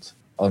amount,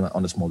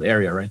 on a small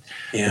area, right?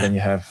 Yeah. And then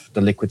you have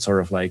the liquid sort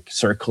of like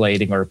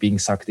circulating or being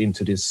sucked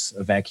into this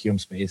vacuum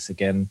space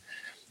again.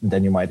 And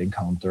then you might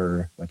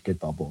encounter wet-gate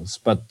bubbles.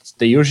 But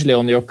they usually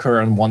only occur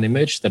on one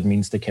image. That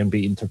means they can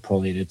be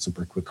interpolated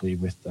super quickly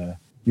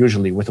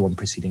usually with the one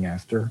preceding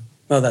after.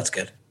 Oh, that's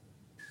good.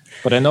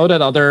 But I know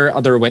that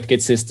other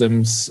wet-gate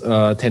systems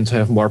tend to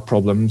have more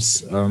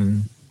problems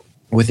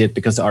with it,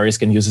 because the ARRI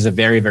scan uses a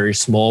very, very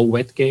small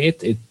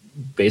wet-gate. It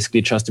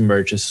basically just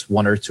immerses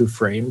 1 or 2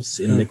 frames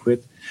in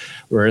liquid,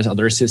 whereas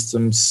other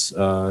systems,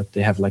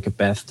 they have like a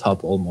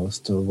bathtub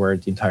almost, where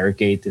the entire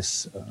gate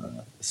is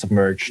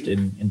submerged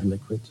in the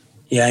liquid.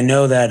 Yeah, I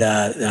know that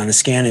on the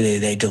scan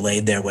they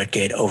delayed their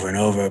wet-gate over and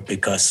over,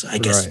 because I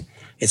guess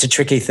it's a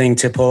tricky thing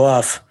to pull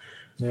off.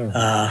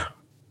 Yeah.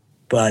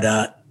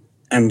 But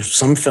and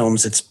some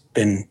films, it's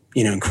been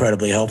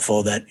incredibly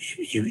helpful that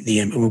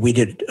we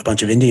did a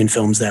bunch of Indian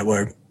films that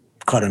were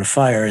caught on a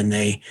fire, and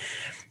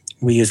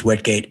we used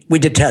wet-gate. We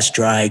did test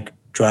dry,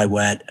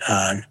 wet.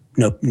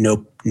 The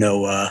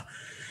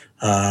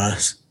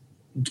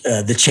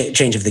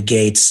change of the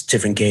gates,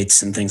 different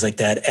gates, and things like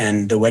that.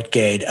 And the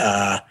wet-gate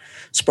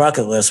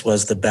sprocketless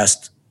was the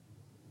best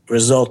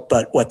result.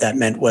 But what that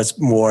meant was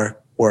more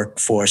work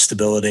for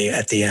stability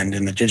at the end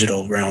in the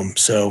digital realm.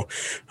 So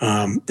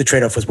the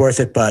trade-off was worth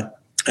it, but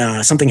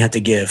something had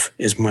to give,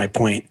 is my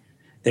point.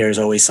 There's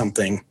always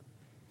something.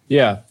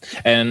 Yeah,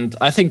 and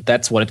I think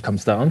that's what it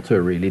comes down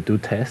to, really. Do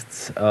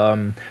tests.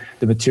 The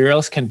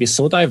materials can be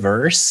so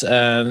diverse,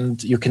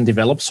 and you can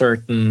develop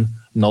certain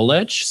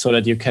knowledge so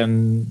that you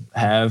can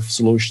have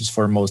solutions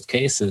for most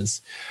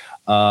cases.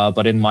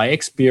 But in my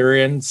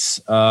experience,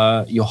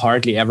 you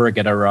hardly ever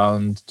get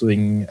around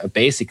doing a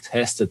basic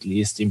test, at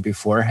least in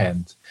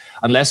beforehand,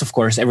 unless, of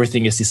course,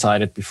 everything is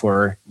decided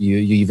before you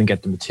even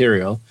get the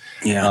material.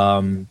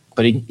 Yeah.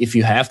 But if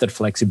you have that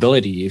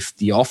flexibility, if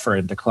the offer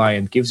and the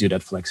client gives you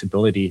that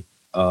flexibility,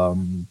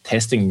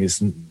 testing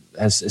is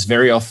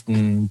very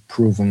often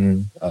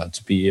proven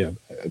to be a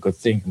good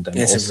thing. And then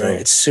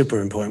it's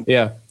super important.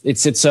 Yeah,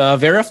 it's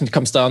very often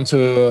comes down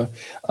to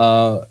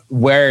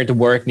where the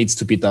work needs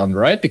to be done,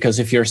 right? Because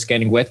if you're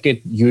scanning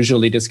wet-gate,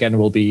 usually the scan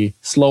will be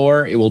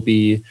slower.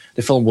 The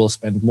film will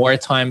spend more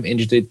time in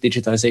the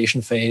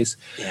digitization phase.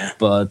 Yeah.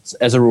 But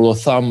as a rule of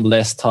thumb,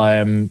 less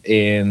time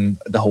in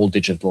the whole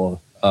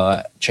digital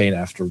chain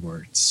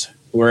afterwards.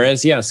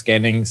 Whereas,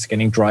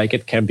 scanning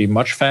dry-gate can be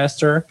much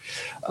faster,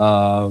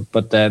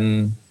 but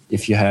then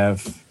if you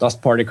have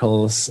dust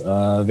particles,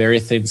 very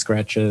thin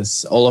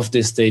scratches, all of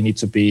this, they need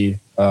to be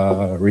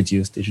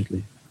reduced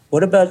digitally.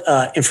 What about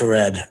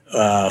infrared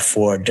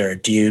for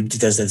dirt?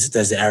 Does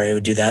the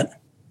ARRI do that?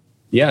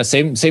 Yeah,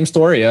 same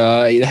story.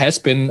 It has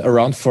been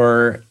around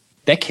for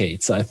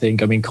decades, I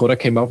think. I mean,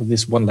 Kodak came up with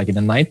this one like in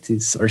the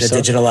 90s or so. The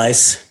digital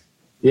ice.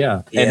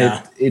 Yeah,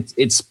 and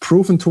it's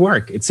proven to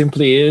work. It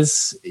simply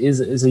is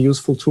a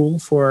useful tool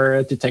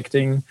for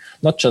detecting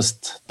not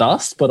just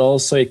dust, but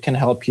also it can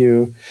help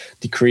you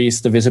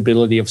decrease the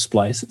visibility of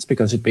splices,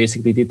 because it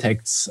basically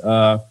detects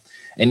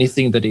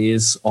anything that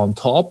is on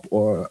top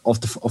or of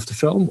the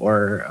film,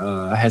 or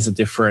has a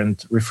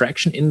different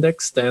refraction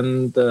index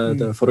than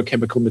the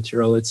photochemical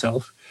material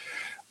itself.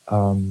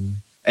 And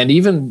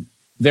even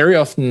very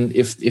often,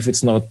 if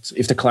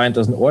the client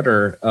doesn't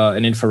order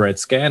an infrared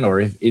scan,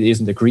 or if it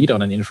isn't agreed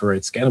on an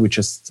infrared scan, we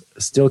just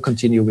still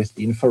continue with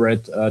the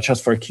infrared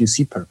just for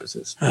QC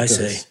purposes. I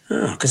see.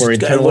 Because for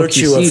it internal alerts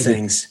you of QC,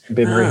 things. it'd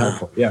be very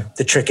helpful. Yeah.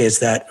 The trick is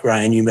that,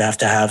 Ryan, you have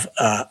to have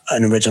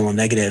an original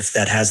negative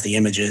that has the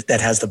images,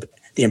 that has the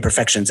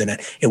imperfections in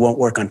it. It won't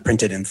work on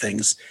printed in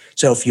things.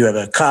 So if you have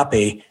a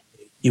copy,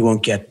 you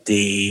won't get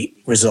the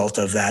result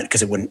of that,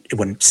 because it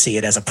wouldn't see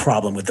it as a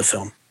problem with the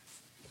film.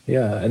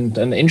 Yeah, and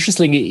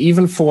interestingly,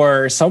 even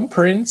for some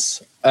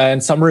prints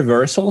and some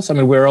reversals, I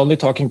mean, we're only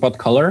talking about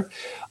color.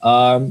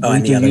 You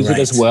can use it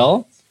as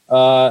well.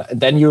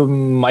 Then you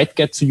might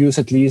get to use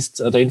at least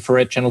the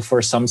infrared channel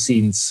for some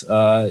scenes.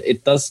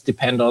 It does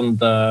depend on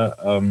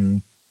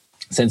the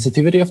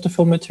sensitivity of the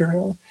film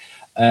material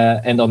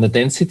and on the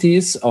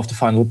densities of the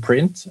final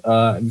print.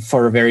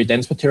 For very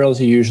dense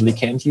materials, you usually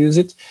can't use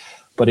it.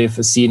 But if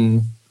a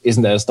scene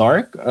isn't as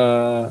dark,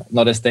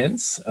 not as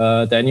dense,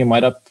 then you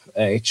might up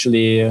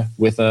actually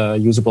with a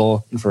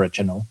usable infrared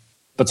channel.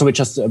 But so we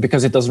just,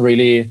 because it doesn't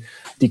really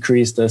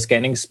decrease the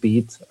scanning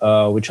speed,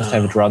 we just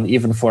have it run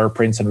even for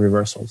prints and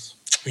reversals.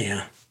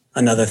 Yeah.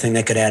 Another thing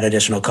that could add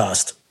additional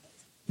cost.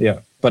 Yeah.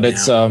 But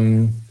it's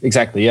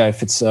exactly, yeah.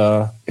 If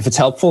it's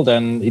helpful,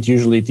 then it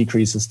usually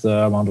decreases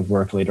the amount of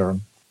work later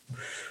on.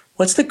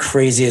 What's the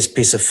craziest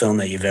piece of film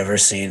that you've ever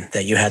seen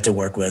that you had to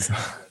work with?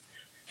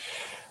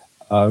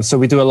 So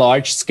we do a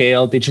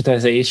large-scale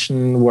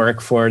digitization work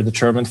for the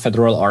German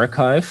Federal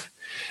Archive.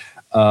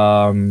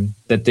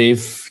 that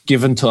they've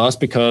given to us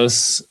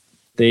because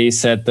they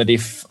said that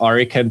if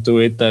ARRI can't do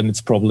it, then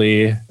it's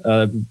probably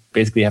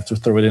basically have to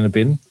throw it in a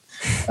bin.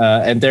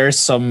 And there's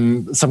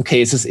some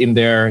cases in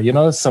there,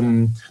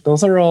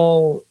 those are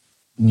all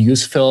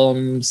news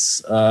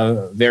films,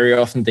 very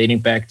often dating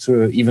back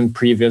to even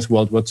previous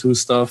World War II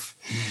stuff.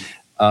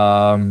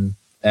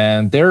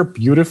 And they're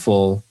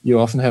beautiful. You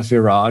often have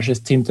Virage's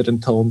tinted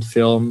and toned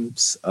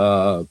films,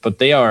 but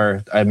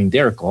they're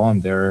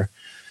gone. They're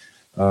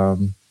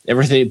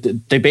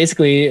everything. They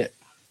basically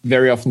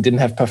very often didn't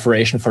have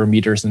perforation for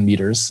meters and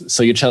meters.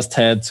 So you just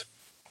had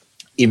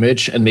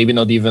image, and maybe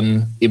not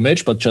even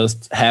image, but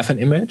just half an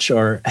image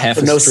or half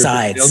a no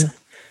sides.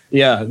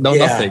 Yeah,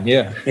 nothing.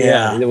 Yeah.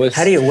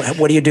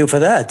 What do you do for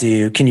that?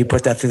 Can you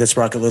put that through the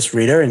sprocketless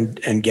reader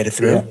and get it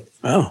through? Yeah.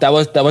 Oh, that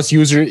was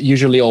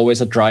usually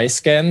always a dry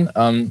scan,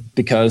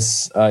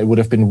 because it would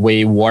have been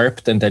way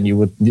warped, and then you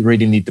would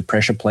really need the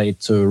pressure plate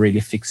to really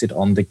fix it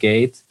on the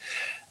gate,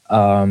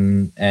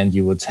 and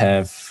you would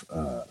have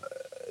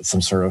some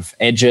sort of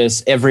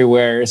edges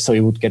everywhere, so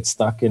you would get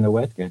stuck in a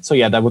wet gate. So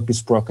yeah, that would be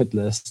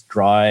sprocketless,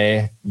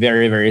 dry,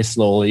 very, very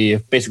slowly,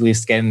 basically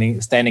standing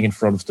in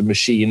front of the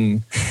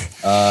machine,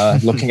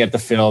 looking at the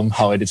film,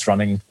 how it is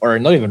running, or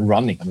not even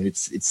running. I mean,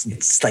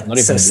 it's like not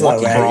even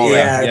slow, right?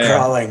 crawling.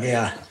 Crawling.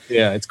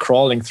 Yeah, it's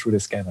crawling through the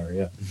scanner.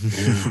 Yeah.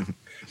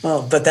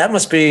 Well, but that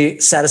must be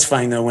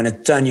satisfying though. When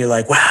it's done, you're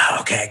like, wow,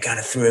 okay, I got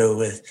it through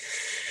with.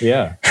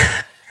 Yeah.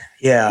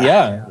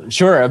 Yeah,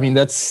 sure. I mean,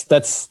 that's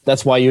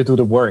why you do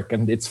the work,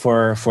 and it's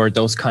for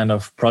those kind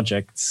of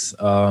projects.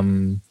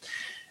 And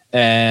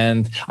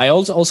I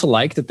also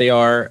like that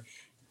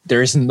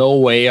there is no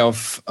way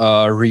of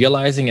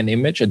realizing a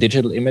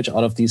digital image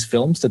out of these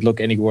films that look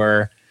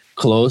anywhere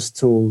close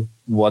to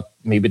what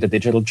maybe the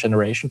digital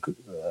generation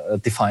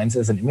defines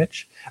as an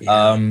image.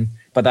 Yeah.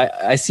 But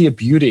I see a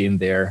beauty in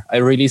there. I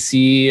really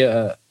see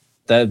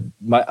that.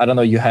 I don't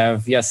know. You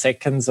have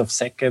seconds of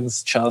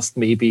seconds, just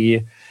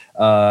maybe.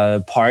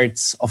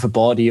 Parts of a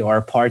body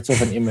or parts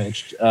of an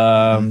image.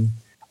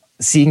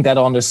 Seeing that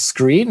on the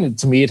screen,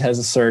 to me, it has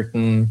a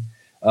certain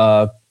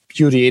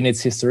beauty in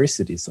its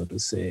historicity, so to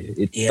say.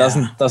 It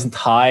doesn't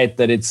hide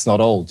that it's not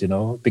old,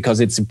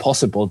 because it's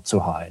impossible to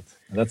hide.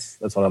 That's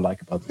what I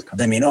like about this kind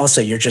of. I mean,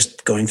 also, you're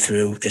just going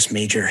through this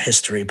major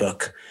history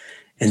book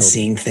and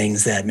seeing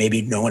things that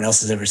maybe no one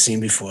else has ever seen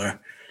before.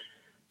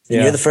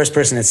 And you're the first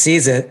person that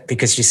sees it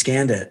because you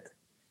scanned it.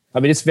 I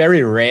mean, it's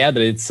very rare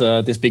that it's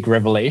this big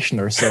revelation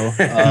or so.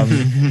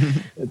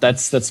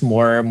 That's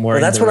more.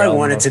 Well, that's what I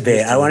want it to be.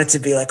 I want it to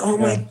be like, oh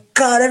my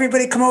God,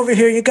 everybody come over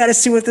here. You got to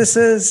see what this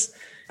is.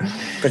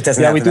 But it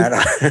doesn't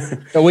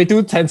happen. We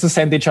do tend to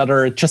send each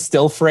other just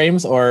still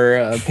frames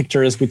or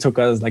pictures we took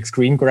as like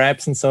screen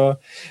grabs and so.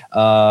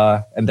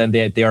 And then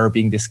they are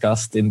being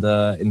discussed in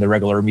the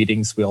regular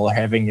meetings we all are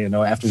having,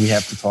 after we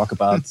have to talk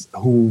about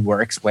who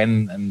works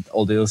when and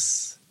all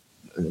this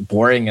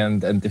boring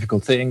and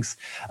difficult things,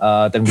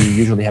 then we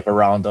usually have a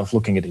round of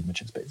looking at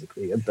images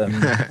basically, and then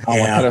what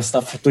kind of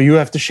stuff do you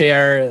have to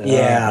share?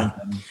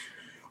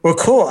 Well,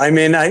 cool. I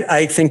mean,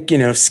 I think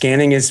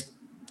scanning is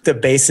the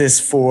basis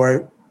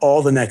for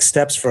all the next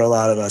steps for a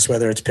lot of us,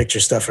 whether it's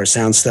picture stuff or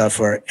sound stuff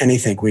or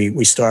anything.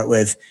 We start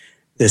with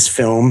this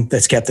film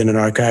that's kept in an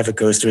archive, it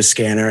goes to a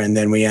scanner, and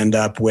then we end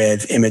up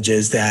with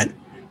images that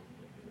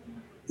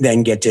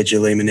then get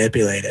digitally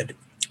manipulated.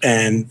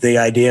 And the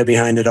idea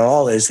behind it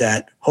all is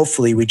that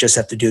hopefully we just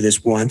have to do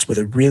this once with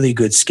a really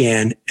good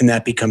scan, and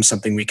that becomes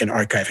something we can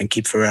archive and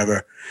keep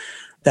forever.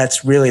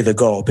 That's really the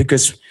goal,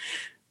 because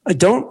I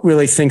don't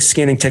really think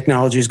scanning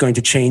technology is going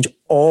to change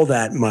all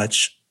that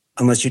much,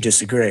 unless you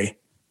disagree.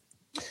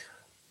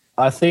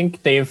 I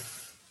think they've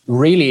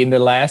really, in the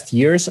last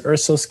years or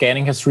so,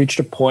 scanning has reached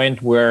a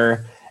point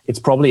where it's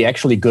probably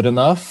actually good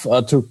enough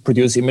to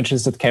produce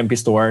images that can be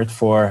stored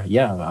for,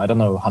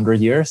 100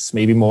 years,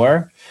 maybe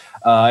more.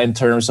 In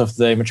terms of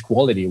the image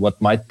quality,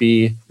 what might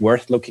be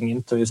worth looking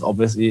into is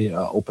obviously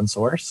open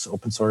source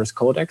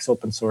codecs,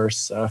 open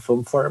source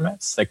film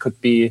formats. That could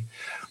be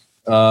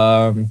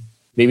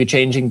maybe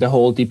changing the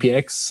whole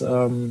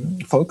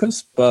DPX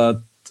focus.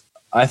 But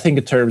I think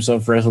in terms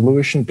of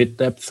resolution, bit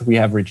depth, we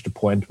have reached a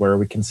point where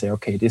we can say,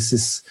 okay, this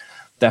is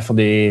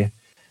definitely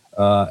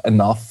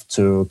enough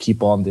to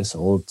keep on this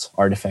old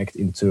artifact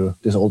into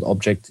this old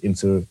object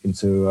into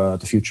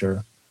the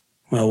future.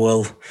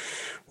 Well,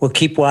 we'll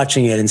keep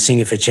watching it and seeing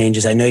if it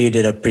changes. I know you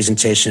did a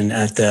presentation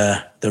at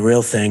the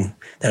Real Thing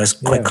that was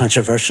quite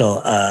controversial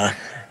a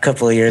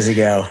couple of years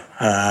ago.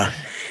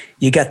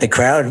 You got the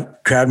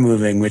crowd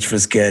moving, which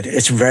was good.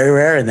 It's very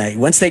rare in that.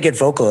 Once they get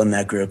vocal in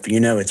that group,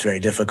 it's very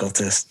difficult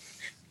to.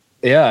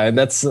 Yeah, and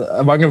that's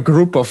among a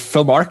group of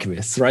film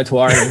archivists, right? Who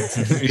aren't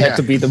had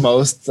to be the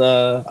most,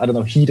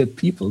 heated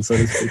people, so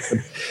to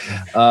speak.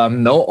 But,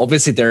 no,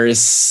 obviously there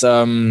is,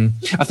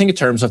 I think in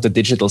terms of the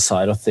digital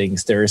side of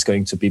things, there is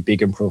going to be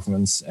big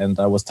improvements. And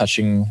I was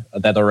touching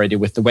that already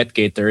with the wet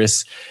gate. There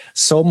is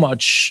so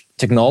much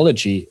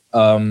technology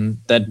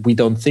that we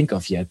don't think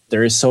of yet.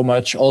 There is so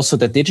much also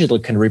that digital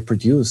can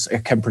produce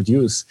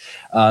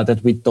that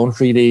we don't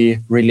really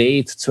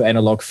relate to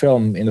analog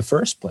film in the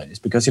first place,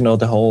 because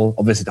the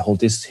whole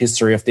this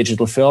history of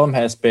digital film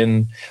has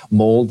been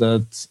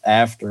molded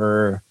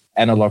after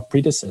analog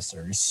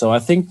predecessors. So I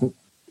think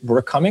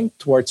we're coming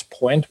towards a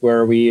point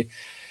where we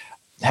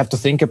have to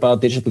think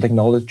about digital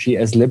technology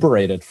as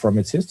liberated from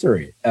its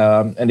history.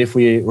 And if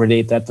we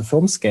relate that to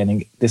film scanning,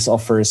 this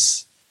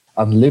offers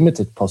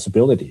unlimited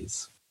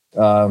possibilities.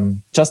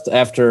 Just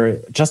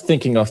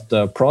thinking of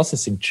the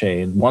processing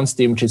chain, once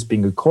the image is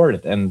being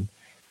recorded, and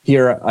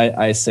here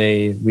I say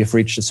we've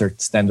reached a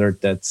certain standard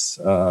that's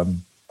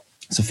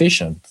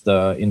sufficient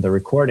in the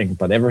recording,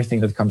 but everything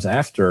that comes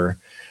after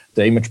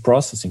the image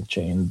processing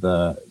chain,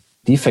 the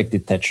defect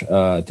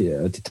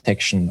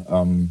detection,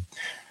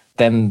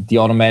 then the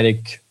automatic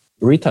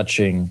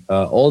retouching,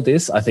 all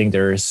this, I think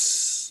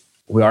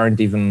we aren't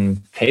even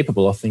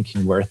capable of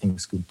thinking where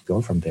things could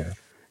go from there.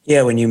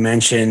 Yeah, when you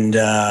mentioned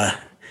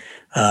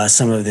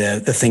some of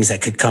the things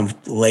that could come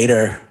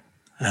later,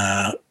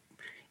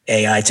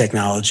 AI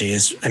technology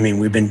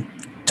we've been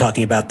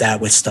talking about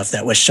that with stuff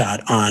that was shot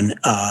on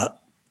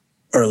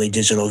early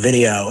digital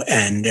video,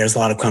 and there's a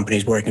lot of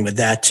companies working with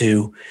that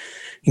to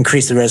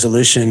increase the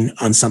resolution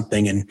on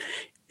something, and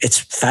it's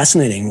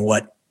fascinating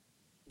what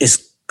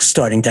is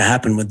starting to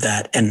happen with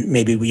that. And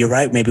maybe you're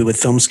right, maybe with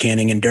film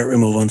scanning and dirt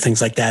removal and things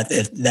like that,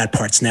 that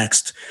part's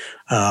next.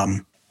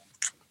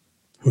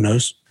 Who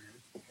knows?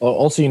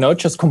 Also,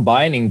 just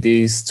combining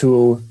these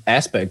two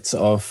aspects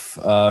of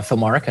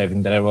film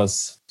archiving that I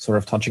was sort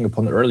of touching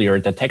upon earlier,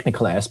 the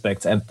technical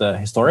aspects and the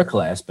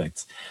historical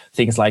aspects,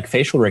 things like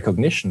facial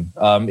recognition.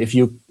 If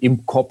you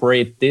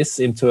incorporate this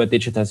into a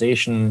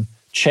digitization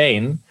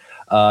chain,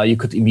 you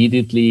could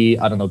immediately,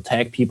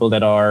 tag people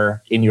that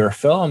are in your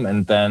film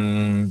and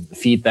then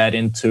feed that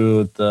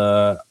into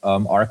the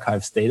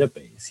archives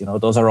database.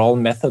 Those are all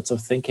methods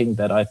of thinking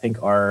that I think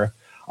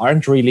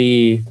aren't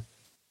really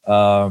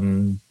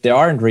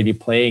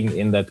playing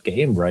in that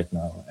game right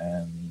now.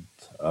 And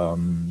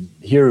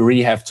here we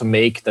really have to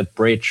make that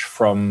bridge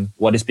from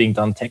what is being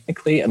done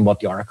technically and what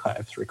the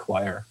archives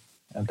require.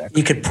 And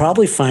you could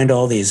probably find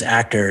all these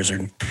actors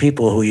or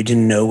people who you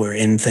didn't know were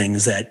in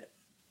things that,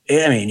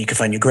 you could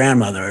find your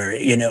grandmother,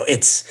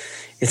 it's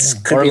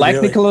or like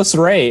really... Nicholas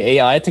Ray,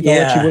 AI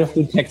technology would have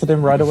detected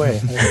him right away.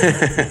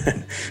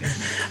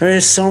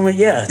 There's so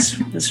many,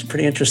 it's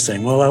pretty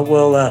interesting. Well,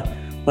 we'll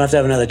have to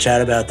have another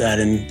chat about that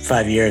in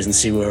 5 years and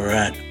see where we're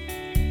at.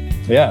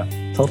 Yeah,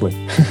 totally.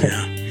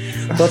 Yeah.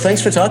 Well,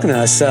 thanks for talking to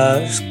us.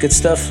 It's good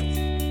stuff.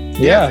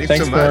 Yeah,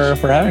 thanks so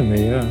for having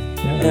me. Yeah,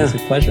 it was a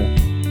pleasure.